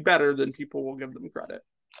probably better than people will give them credit.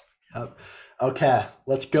 Yep. Okay,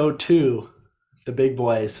 let's go to the big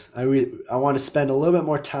boys. I want to spend a little bit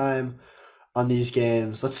more time on these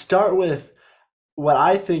games. Let's start with what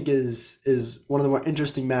I think is one of the more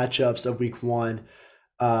interesting matchups of Week One.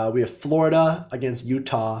 We have Florida against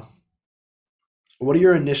Utah. What are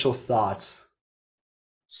your initial thoughts?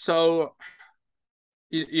 So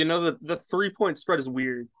the 3 point spread is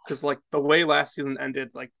weird because like the way last season ended,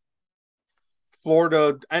 like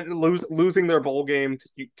Florida and losing their bowl game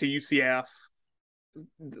to UCF,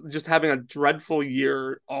 just having a dreadful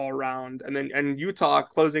year all around, and Utah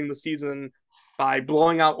closing the season by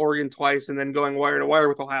blowing out Oregon twice and then going wire to wire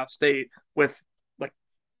with Ohio State with like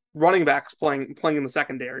running backs playing in the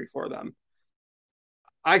secondary for them.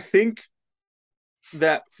 I think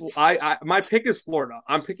that I my pick is Florida.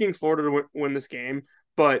 I'm picking Florida to win this game,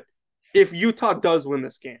 but if Utah does win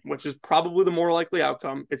this game, which is probably the more likely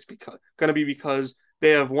outcome, it's going to be because they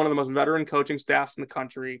have one of the most veteran coaching staffs in the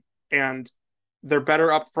country, and they're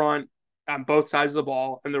better up front on both sides of the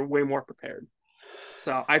ball, and they're way more prepared.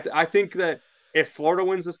 So I think that if Florida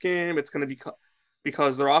wins this game, it's going to be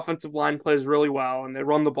because their offensive line plays really well and they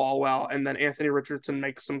run the ball well, and then Anthony Richardson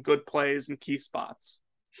makes some good plays in key spots.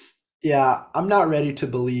 Yeah, I'm not ready to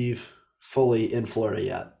believe fully in Florida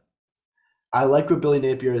yet. I like what Billy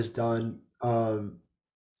Napier has done.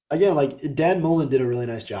 Again, like Dan Mullen did a really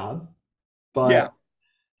nice job, but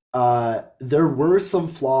Yeah, there were some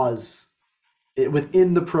flaws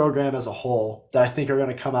within the program as a whole that I think are going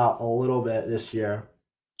to come out a little bit this year.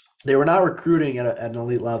 They were not recruiting at an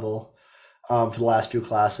elite level for the last few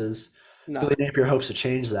classes. Billy No. Napier hopes to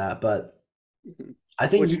change that, but Mhm. I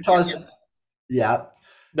think Which Utah's, yeah,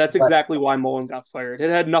 that's but exactly why Mullen got fired. It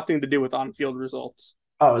had nothing to do with on-field results.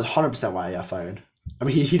 oh, it was 100% why he got fired. I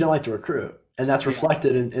mean, he didn't like to recruit, and that's Yeah.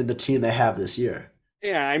 reflected in the team they have this year.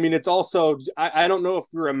 Yeah, I mean, it's also I don't know if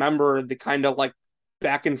you remember the kind of like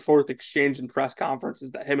back and forth exchange in press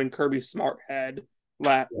conferences that him and Kirby Smart had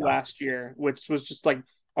Yeah. last year, which was just like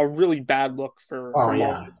a really bad look Oh for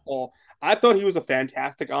Mullen. yeah. I thought he was a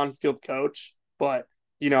fantastic on-field coach, but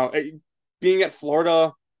you know, being at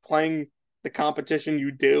Florida, playing the competition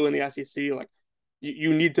you do in the SEC, like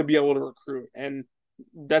you need to be able to recruit, and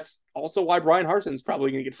that's also why Brian Harson's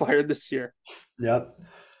probably going to get fired this year. Yep.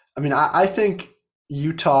 I mean, I think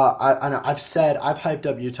Utah. I know I've hyped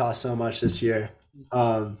up Utah so much this year.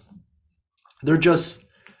 Um, they're just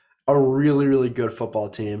a really really good football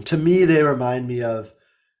team. To me, they remind me of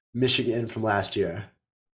Michigan from last year.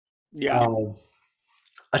 Yeah, Um,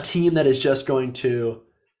 a team that is just going to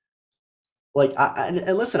like. And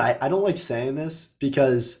listen, I don't like saying this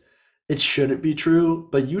because it shouldn't be true,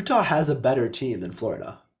 but Utah has a better team than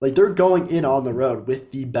Florida. Like they're going in on the road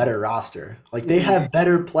with the better roster. Like they mm-hmm. have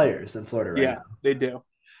better players than Florida right Yeah, now. they do.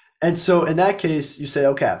 And so in that case, you say,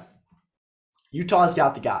 okay, Utah's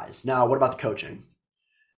got the guys. Now, what about the coaching?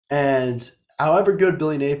 And however good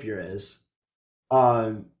Billy Napier is,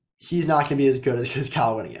 he's not going to be as good as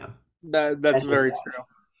Cal Whittingham That's and his very staff. true.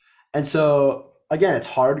 And so again, it's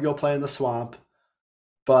hard to go play in the swamp,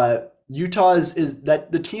 but Utah is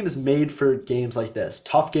that the team is made for games like this,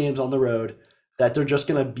 tough games on the road. That they're just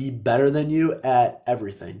going to be better than you at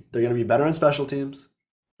everything. They're going to be better on special teams.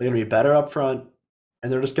 They're going to be better up front,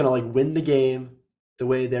 and they're just going to like win the game the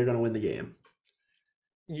way they're going to win the game.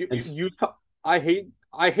 And You I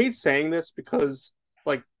hate saying this because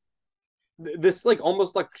like this like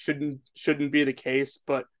almost like shouldn't be the case,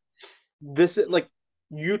 but this like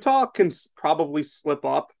Utah can probably slip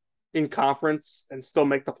up in conference and still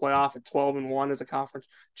make the playoff at 12-1 as a conference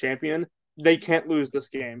champion. They can't lose this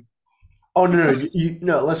game oh no, no, because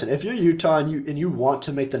no. Listen, if you're Utah and you want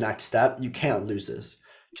to make the next step, you can't lose this.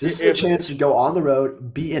 'Cause this is a if chance to go on the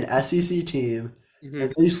road, beat an SEC team, mhm,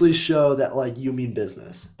 and basically show that like you mean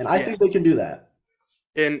business. And I yeah, think they can do that.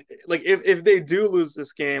 and like if they do lose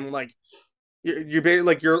this game, like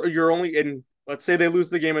you're only in, let's say they lose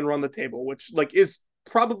the game and run the table, which like is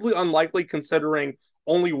probably unlikely considering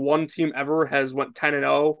only one team ever has went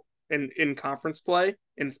 10-0 in conference play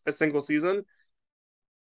in a single season.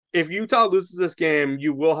 If Utah loses this game,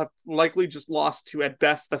 you will have likely just lost to at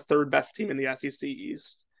best the third best team in the SEC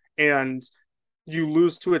East, and you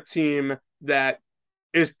lose to a team that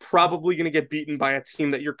is probably going to get beaten by a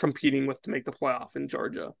team that you're competing with to make the playoff in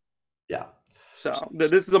Georgia. Yeah. So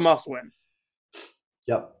this is a must win.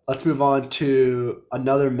 Yep. Let's move on to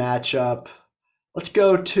another matchup. Let's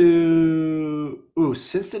go to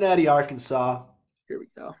Cincinnati, Arkansas, Here we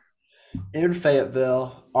go. in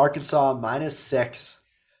Fayetteville, Arkansas -6.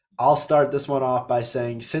 I'll start this one off by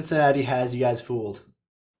saying Cincinnati has you guys fooled.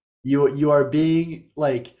 You are being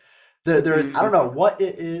like there's I don't Mm-hmm. know what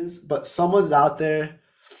it is, but someone's out there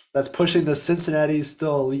that's pushing the Cincinnati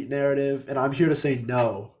still elite narrative, and I'm here to say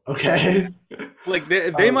no. Okay. Like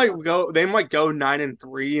they um, might go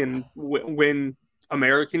 9-3 and win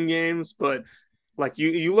American games, but like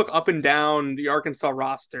you look up and down the Arkansas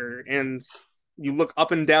roster and you look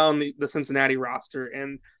up and down the Cincinnati roster,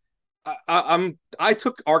 and I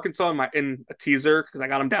took Arkansas in a teaser because I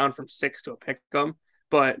got them down from 6 to a pick 'em,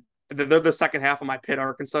 but they're the second half of my pit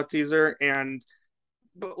Arkansas teaser, and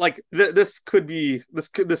but like this could be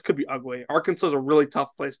ugly. Arkansas is a really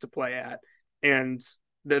tough place to play at, and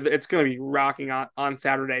it's going to be rocking on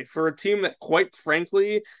Saturday for a team that, quite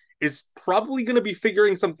frankly, is probably going to be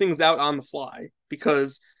figuring some things out on the fly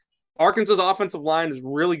because Arkansas's offensive line is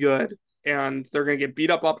really good, and they're going to get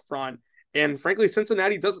beat up front. And frankly,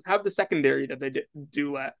 Cincinnati doesn't have the secondary that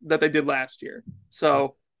they did last year.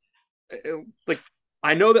 So like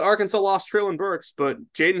I know that Arkansas lost Traylon Burks, but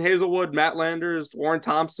Jaden Hazelwood, Matt Landers, Warren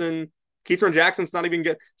Thompson, Keatron Jackson's not even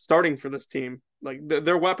starting for this team. Like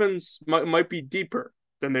their weapons might be deeper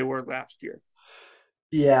than they were last year.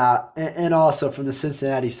 yeah, and also from the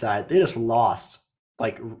Cincinnati side, they just lost.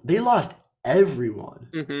 Like they lost everyone.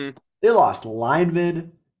 Mm-hmm. They lost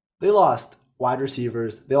linemen. They lost wide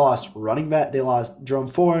receivers. They lost running back. They lost Jerome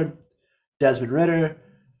Ford, Desmond Ritter,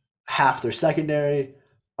 half their secondary.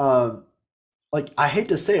 Um, like I hate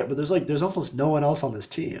to say it, but there's almost no one else on this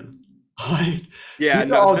team. Like Yeah,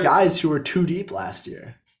 these are no, all guys who were too deep last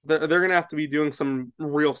year. they're gonna have to be doing some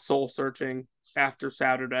real soul searching after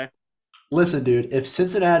Saturday. Listen, dude, if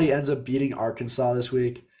Cincinnati ends up beating Arkansas this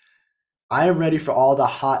week, I am ready for all the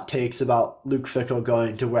hot takes about Luke Fickell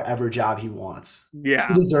going to wherever job he wants. He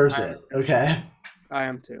Yeah, deserves I it, okay? I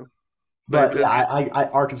am too. But But yeah, I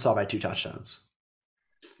Arkansas by 2 touchdowns.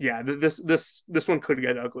 yeah, this one could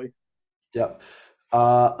get ugly. Yep.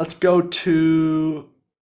 Let's go to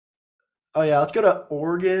let's go to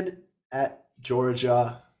Oregon at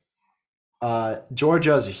Georgia.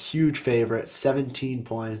 Georgia is a huge favorite, 17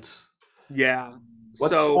 points. Yeah.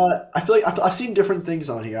 What's So I feel like I've seen different things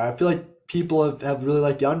on here. I feel like people have really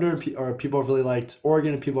liked the under, or people have really liked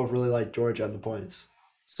Oregon, and people have really liked Georgia and the points.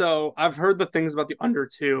 so I've heard the things about the under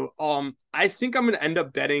too. I think I'm gonna end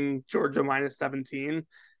up betting Georgia minus 17,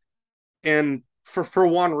 and for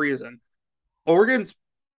one reason. Oregon's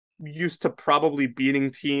used to probably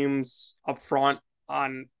beating teams up front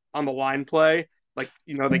on the line play. Like,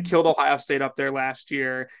 they killed Ohio State up there last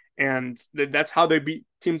year, and that's how they beat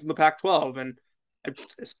teams in the Pac-12. And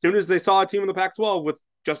as soon as they saw a team in the Pac-12 with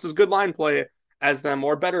just as good line play as them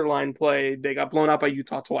or better line play, they got blown out by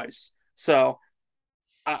Utah twice. So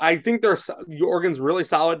I think Oregon's really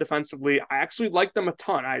solid defensively. I actually like them a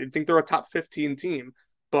ton. I think they're a top 15 team,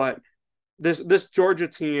 but this Georgia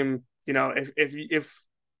team,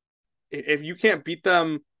 if you can't beat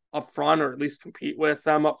them up front or at least compete with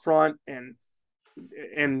them up front, and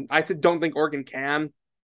don't think Oregon can.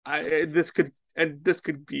 This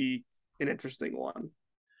could be an interesting one.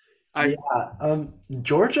 Yeah, I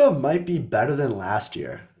Georgia might be better than last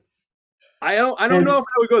year. I don't know And if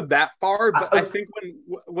I would go that far, but I I, think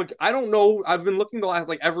I don't know. I've been looking the last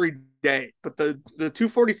like every day, but the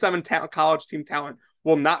 247 college team talent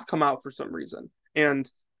will not come out for some reason, and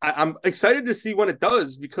I'm excited to see when it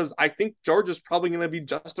does because I think Georgia's probably going to be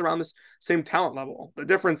just around this same talent level. The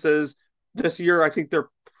difference is this year I think they're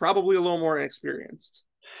probably a little more inexperienced.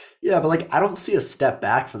 yeah, but like I don't see a step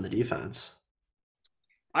back from the defense.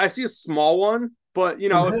 I see a small one, but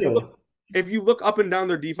From who? if you look up and down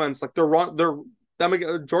their defense, like Georgia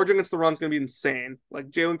against the run is going to be insane. Like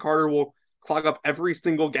Jalen Carter will clog up every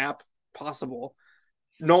single gap possible.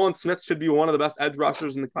 Nolan Smith should be one of the best edge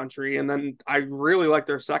rushers in the country, and then I really like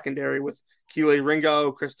their secondary with Kelee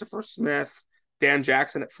Ringo, Christopher Smith, Dan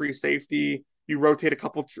Jackson at free safety. You rotate a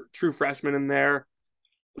couple true freshmen in there.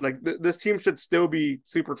 Like this team should still be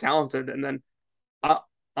super talented, and then uh,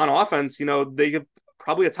 on offense, they have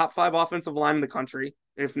probably a top five offensive line in the country,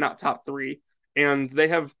 if not top three, and they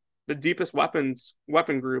have the deepest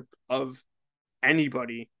weapon group of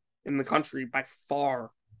anybody in the country by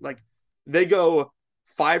far. Like they go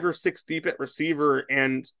 5 or 6 deep at receiver,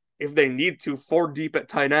 and if they need to, 4 deep at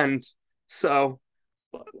tight end. So,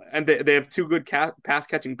 and they have two good pass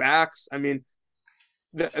catching backs. I mean,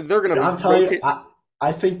 they're going to be I'm telling you, rotate.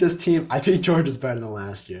 I think this team, I think Georgia's better than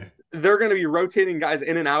last year. They're going to be rotating guys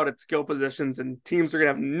in and out at skill positions, and teams are going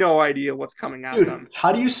to have no idea what's coming at Dude, them.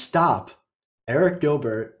 how do you stop Eric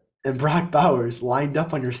Gilbert and Brock Bowers lined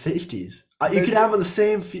up on your safeties? You could have them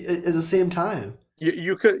at the same time.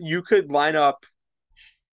 You could line up.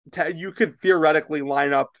 You could theoretically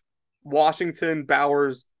line up Washington,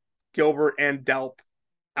 Bowers, Gilbert, and Delp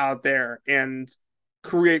out there and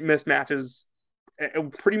create mismatches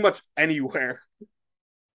pretty much anywhere.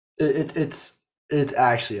 It's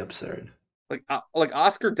actually absurd. Like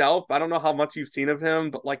Oscar Delp, I don't know how much you've seen of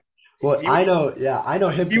him, but like Well, he would I know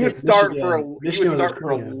him he would because start for a he would Michigan was start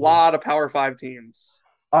for a recruiting him. lot of Power Five teams.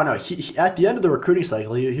 Oh no, at the end of the recruiting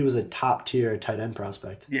cycle, he was a top tier tight end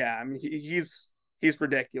prospect. Yeah, I mean he's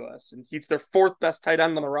ridiculous, and he's their fourth best tight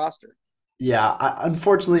end on the roster. Yeah,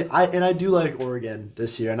 unfortunately, I do like Oregon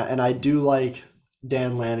this year, and I do like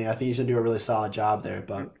Dan Lanning. I think he's gonna do a really solid job there.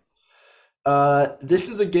 But this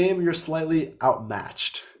is a game you're slightly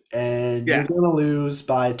outmatched, and you're Yeah, gonna lose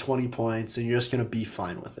by 20 points, and you're just gonna be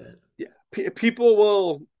fine with it. yeah. People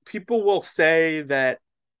will say that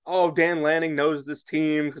Dan Lanning knows this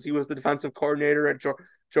team because he was the defensive coordinator at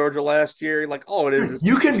Georgia last year. Like all it is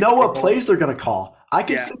You can changing know what tables. plays they're gonna call. I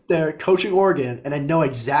can Yeah, sit there coaching Oregon, and I know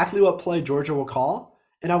exactly what play Georgia will call,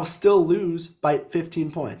 and I will still lose by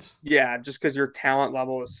 15 points. yeah. Just because your talent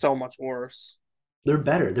level is so much worse. They're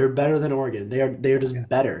better. They're better than Oregon. They are just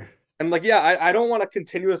better. And like, yeah, I don't want to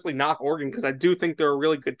continuously knock Oregon because I do think they're a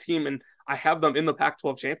really good team, and I have them in the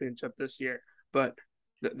Pac-12 championship this year. But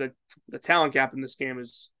the talent gap in this game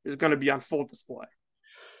is going to be on full display.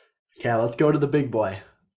 Okay, let's go to the big boy.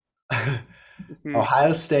 Mhm.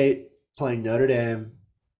 Ohio State playing Notre Dame.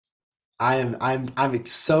 I'm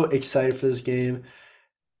so excited for this game.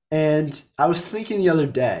 And I was thinking the other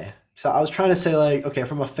day, so I was trying to say like, okay,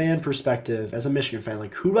 from a fan perspective, as a Michigan fan,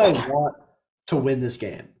 like who do I want to win this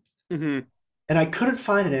game? Mhm. And I couldn't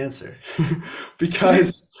find an answer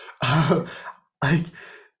because like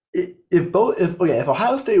if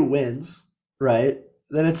Ohio State wins, right,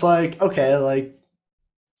 then it's like okay, like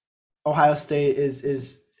Ohio State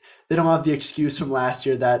is they don't have the excuse from last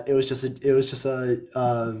year that it was just a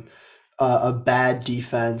bad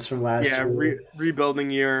defense from last Yeah, year.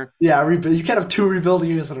 rebuilding year. Yeah, you can't have two rebuilding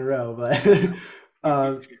years in a row, but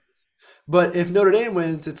um, but if Notre Dame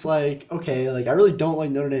wins, it's like okay, like I really don't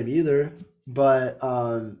like Notre Dame either, but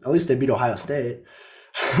at least they beat Ohio State.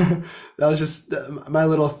 That was just my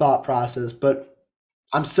little thought process, but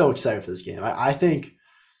I'm so excited for this game. I think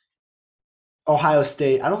Ohio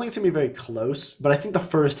State, I don't think it's going to be very close, but I think the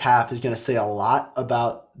first half is going to say a lot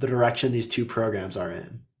about the direction these two programs are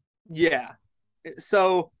in. Yeah.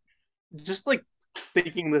 So just like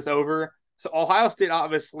thinking this over, so Ohio State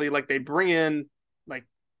obviously like they bring in like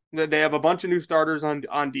they have a bunch of new starters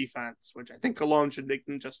on defense, which I think alone should make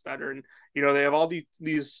them just better. And they have all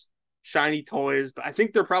these shiny toys, but I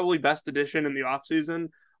think their probably best addition in the offseason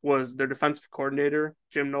was their defensive coordinator,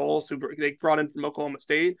 Jim Knowles, who they brought in from Oklahoma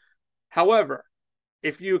State. However,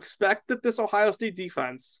 if you expect that this Ohio State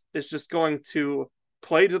defense is just going to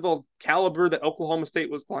play to the caliber that Oklahoma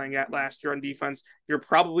State was playing at last year on defense, you're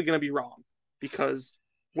probably going to be wrong because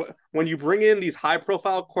when you bring in these high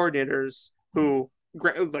profile coordinators who,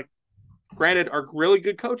 like, granted, are really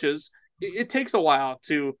good coaches, it takes a while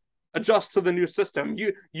to adjust to the new system.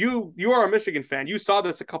 You are a Michigan fan. You saw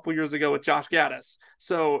this a couple years ago with Josh Gaddis.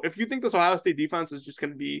 So if you think this Ohio State defense is just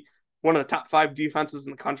going to be one of the top 5 defenses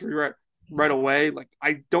in the country right away, like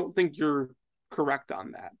I don't think you're correct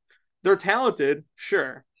on that. They're talented,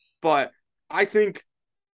 sure, but I think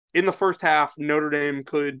in the first half Notre Dame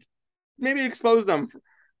could maybe expose them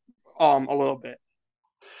a little bit.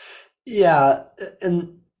 Yeah,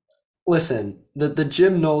 and listen, the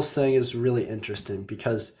Jim Knowles thing is really interesting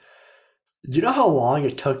because do you know how long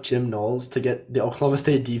it took Jim Knowles to get the Oklahoma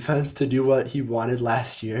State defense to do what he wanted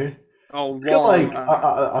last year? A It took long like time.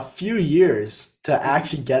 a few years to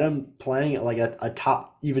actually get him playing at like a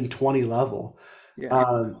top even 20 level. Yeah,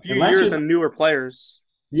 a few And last years year, and newer players.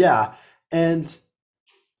 yeah, and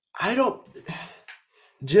I don't.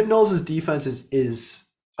 Jim Knowles' defense is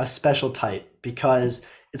a special type because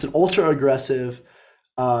it's an ultra aggressive,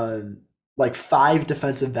 like 5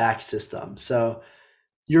 defensive back system. So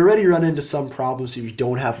you already run into some problems if you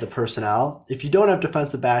don't have the personnel. If you don't have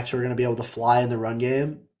defensive backs who are going to be able to fly in the run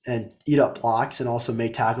game and eat up blocks and also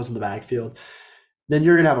make tackles in the backfield, then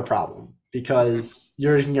you're going to have a problem because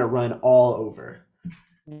you're going to get run all over.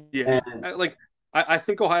 Yeah, And I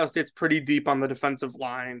think Ohio State's pretty deep on the defensive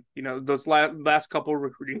line. Those last couple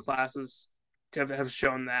recruiting classes have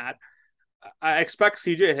shown that. I expect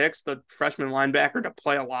CJ Hicks, the freshman linebacker, to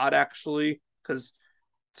play a lot actually, because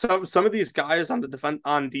some of these guys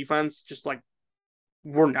on defense just like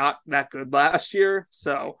were not that good last year.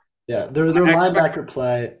 So yeah, their I expect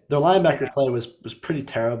linebacker yeah, play was pretty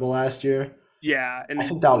terrible last year. yeah, I and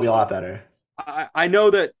think that will be a lot better. I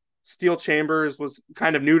know that Steel Chambers was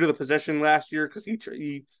kind of new to the position last year because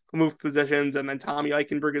he moved positions, and then Tommy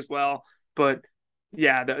Eichenberg as well. But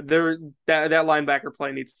yeah, that linebacker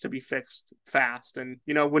play needs to be fixed fast. And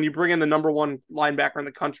when you bring in the number one linebacker in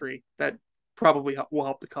the country, that probably will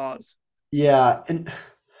help the cause. Yeah, and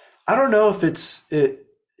I don't know if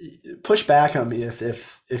push back on me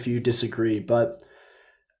if you disagree, but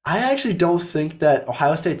I actually don't think that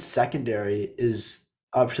Ohio State's secondary is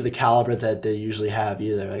up to the caliber that they usually have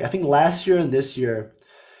either. Like I think last year and this year,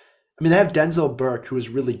 I mean they have Denzel Burke who was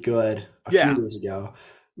really good a few Yeah. years ago,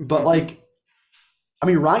 but Mm-hmm. like I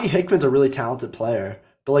mean Ronnie Hickman's a really talented player,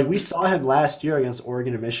 but like we saw him last year against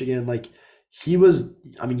Oregon and Michigan, like he was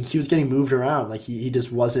I mean he was getting moved around, like he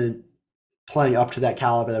just wasn't playing up to that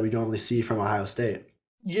caliber that we normally see from Ohio State.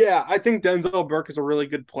 Yeah, I think Denzel Burke is a really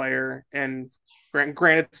good player, and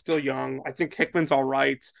granted, still young. I think Hickman's all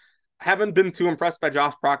right. Haven't been too impressed by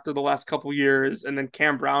Josh Proctor the last couple years, and then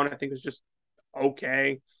Cam Brown, I think, is just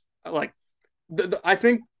okay. Like, I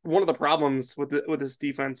think one of the problems with this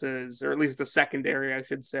defense is, or at least the secondary, I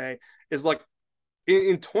should say, is like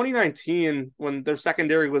in 2019 when their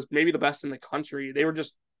secondary was maybe the best in the country. They were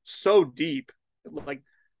just so deep, like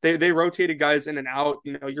they rotated guys in and out.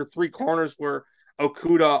 Your 3 corners were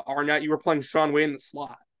Okuda, Arnett. You were playing Sean Wayne in the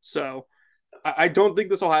slot. So I don't think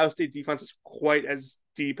this Ohio State defense is quite as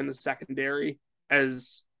deep in the secondary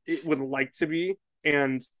as it would like to be.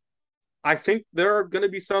 And I think there are going to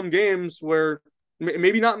be some games where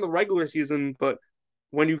maybe not in the regular season, but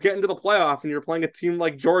when you get into the playoff and you're playing a team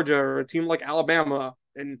like Georgia or a team like Alabama,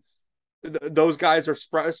 and those guys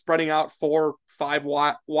are spreading out 4, 5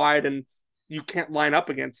 wide, and you can't line up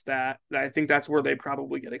against that. I think that's where they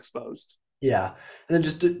probably get exposed. Yeah. And then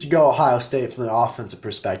just to go Ohio State from the offensive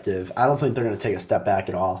perspective, I don't think they're going to take a step back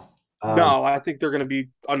at all. No, I think they're going to be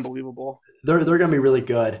unbelievable. They're going to be really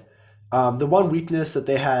good. The one weakness that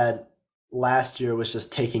they had last year was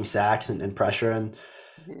just taking sacks and pressure, and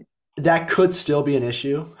Mhm. that could still be an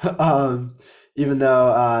issue. Even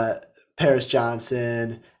though Paris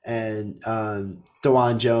Johnson and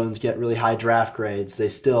Dewan Jones get really high draft grades, they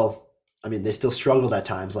still struggled at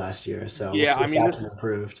times last year. So we'll Yeah, see I if mean that's been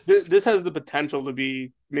improved. this has the potential to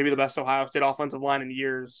be maybe the best Ohio State offensive line in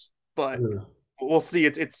years, but Mm, we'll see.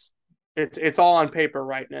 It's all on paper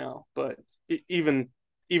right now, but even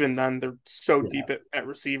then, they're so yeah, deep at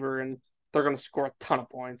receiver, and they're going to score a ton of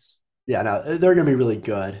points. yeah. No, they're going to be really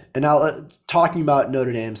good. And now talking about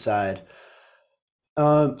Notre Dame side,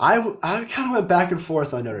 I kind of went back and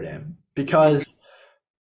forth on Notre Dame Mhm. because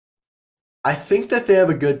I think that they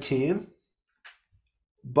have a good team,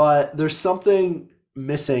 but there's something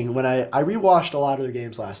missing when I rewatched a lot of their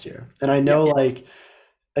games last year. And I Yeah, know like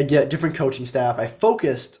I get different coaching staff. I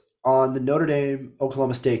focused on the Notre Dame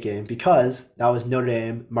Oklahoma State game because that was Notre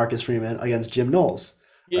Dame Marcus Freeman against Jim Knowles,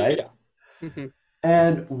 right? yeah. Hmm.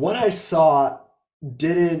 And what I saw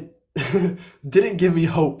didn't didn't give me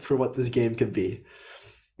hope for what this game could be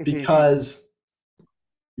Hmm. because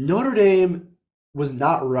Notre Dame was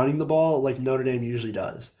not running the ball like Notre Dame usually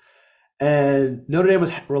does. And Notre Dame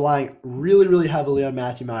was relying really, really heavily on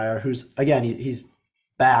Matthew Meyer, who's again he's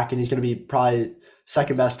back and he's going to be probably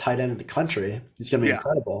second best tight end in the country. He's going to be Yeah,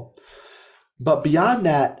 incredible. But beyond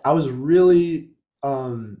that,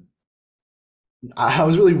 um, I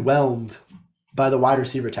was really whelmed by the wide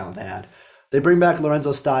receiver talent they had. They bring back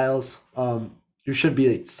Lorenzo Styles, who should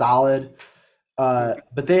be solid.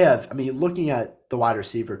 But they have, I mean, looking at the wide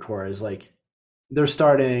receiver core is like they're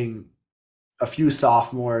starting a few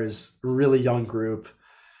sophomores, really young group.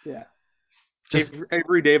 yeah. Just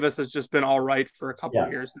Avery Davis has just been all right for a couple yeah,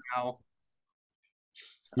 years now.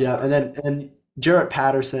 yeah, So, and Jarrett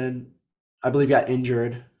Patterson, I believe, got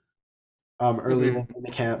injured earlier mhm. in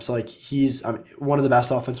the camp. So like he's one of the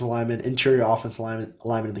best offensive linemen, interior offensive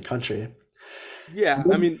linemen in the country. And Yeah,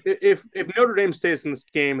 I then, mean, if Notre Dame stays in this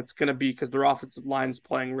game, it's going to be because their offensive line's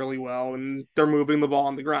playing really well and they're moving the ball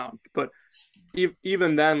on the ground. But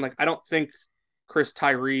even then, like I don't think Chris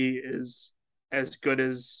Tyree is as good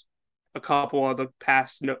as a couple of the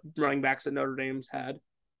past running backs that Notre Dame's had.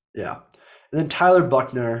 yeah, and then Tyler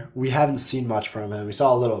Buckner, we haven't seen much from him. We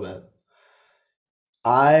saw a little bit.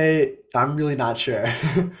 I'm really not sure.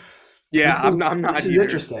 Yeah, I'm This not is either.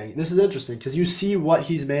 interesting. This is interesting because you see what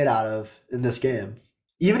he's made out of in this game.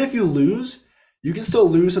 Even if you lose, you can still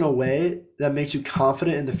lose in a way that makes you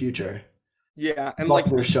confident in the future. Yeah, and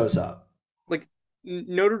Buckner shows up. like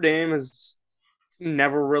Notre Dame has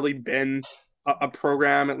never really been a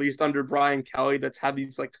program, at least under Brian Kelly, that's had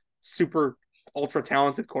these like super ultra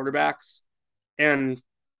talented quarterbacks. And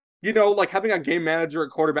like having a game manager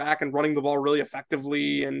at quarterback and running the ball really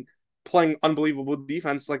effectively and playing unbelievable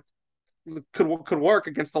defense, like could work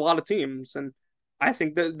against a lot of teams. And I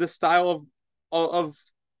think that the style of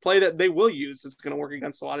play that they will use is going to work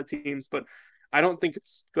against a lot of teams. But I don't think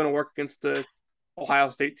it's going to work against the Ohio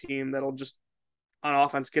State team that'll just on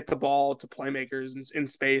offense get the ball to playmakers in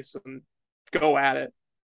space and go at it.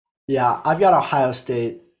 Yeah, I've got Ohio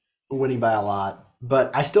State winning by a lot,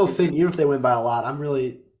 but I still think even if they win by a lot, I'm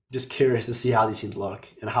really just curious to see how these teams look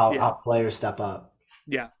and how Yeah, players step up.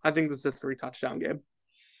 yeah. I think this is a 3 touchdown game.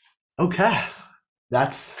 Okay,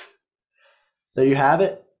 that's there you have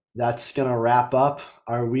it. That's gonna wrap up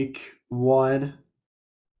our week one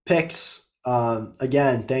picks.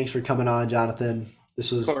 Again, thanks for coming on, Jonathan.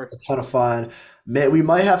 This Of was course. a ton of fun. We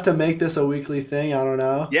might have to make this a weekly thing. I don't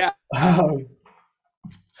know. Yeah.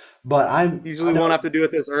 But I Usually won't know, have to do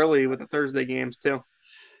it this early with the Thursday games too.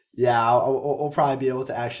 yeah, we'll probably be able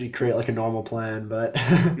to actually create like a normal plan. But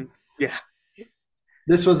Mhm. Yeah.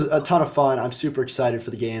 this was a ton of fun. I'm super excited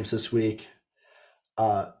for the games this week.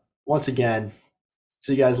 Uh, once again,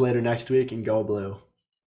 see you guys later next week and go blue.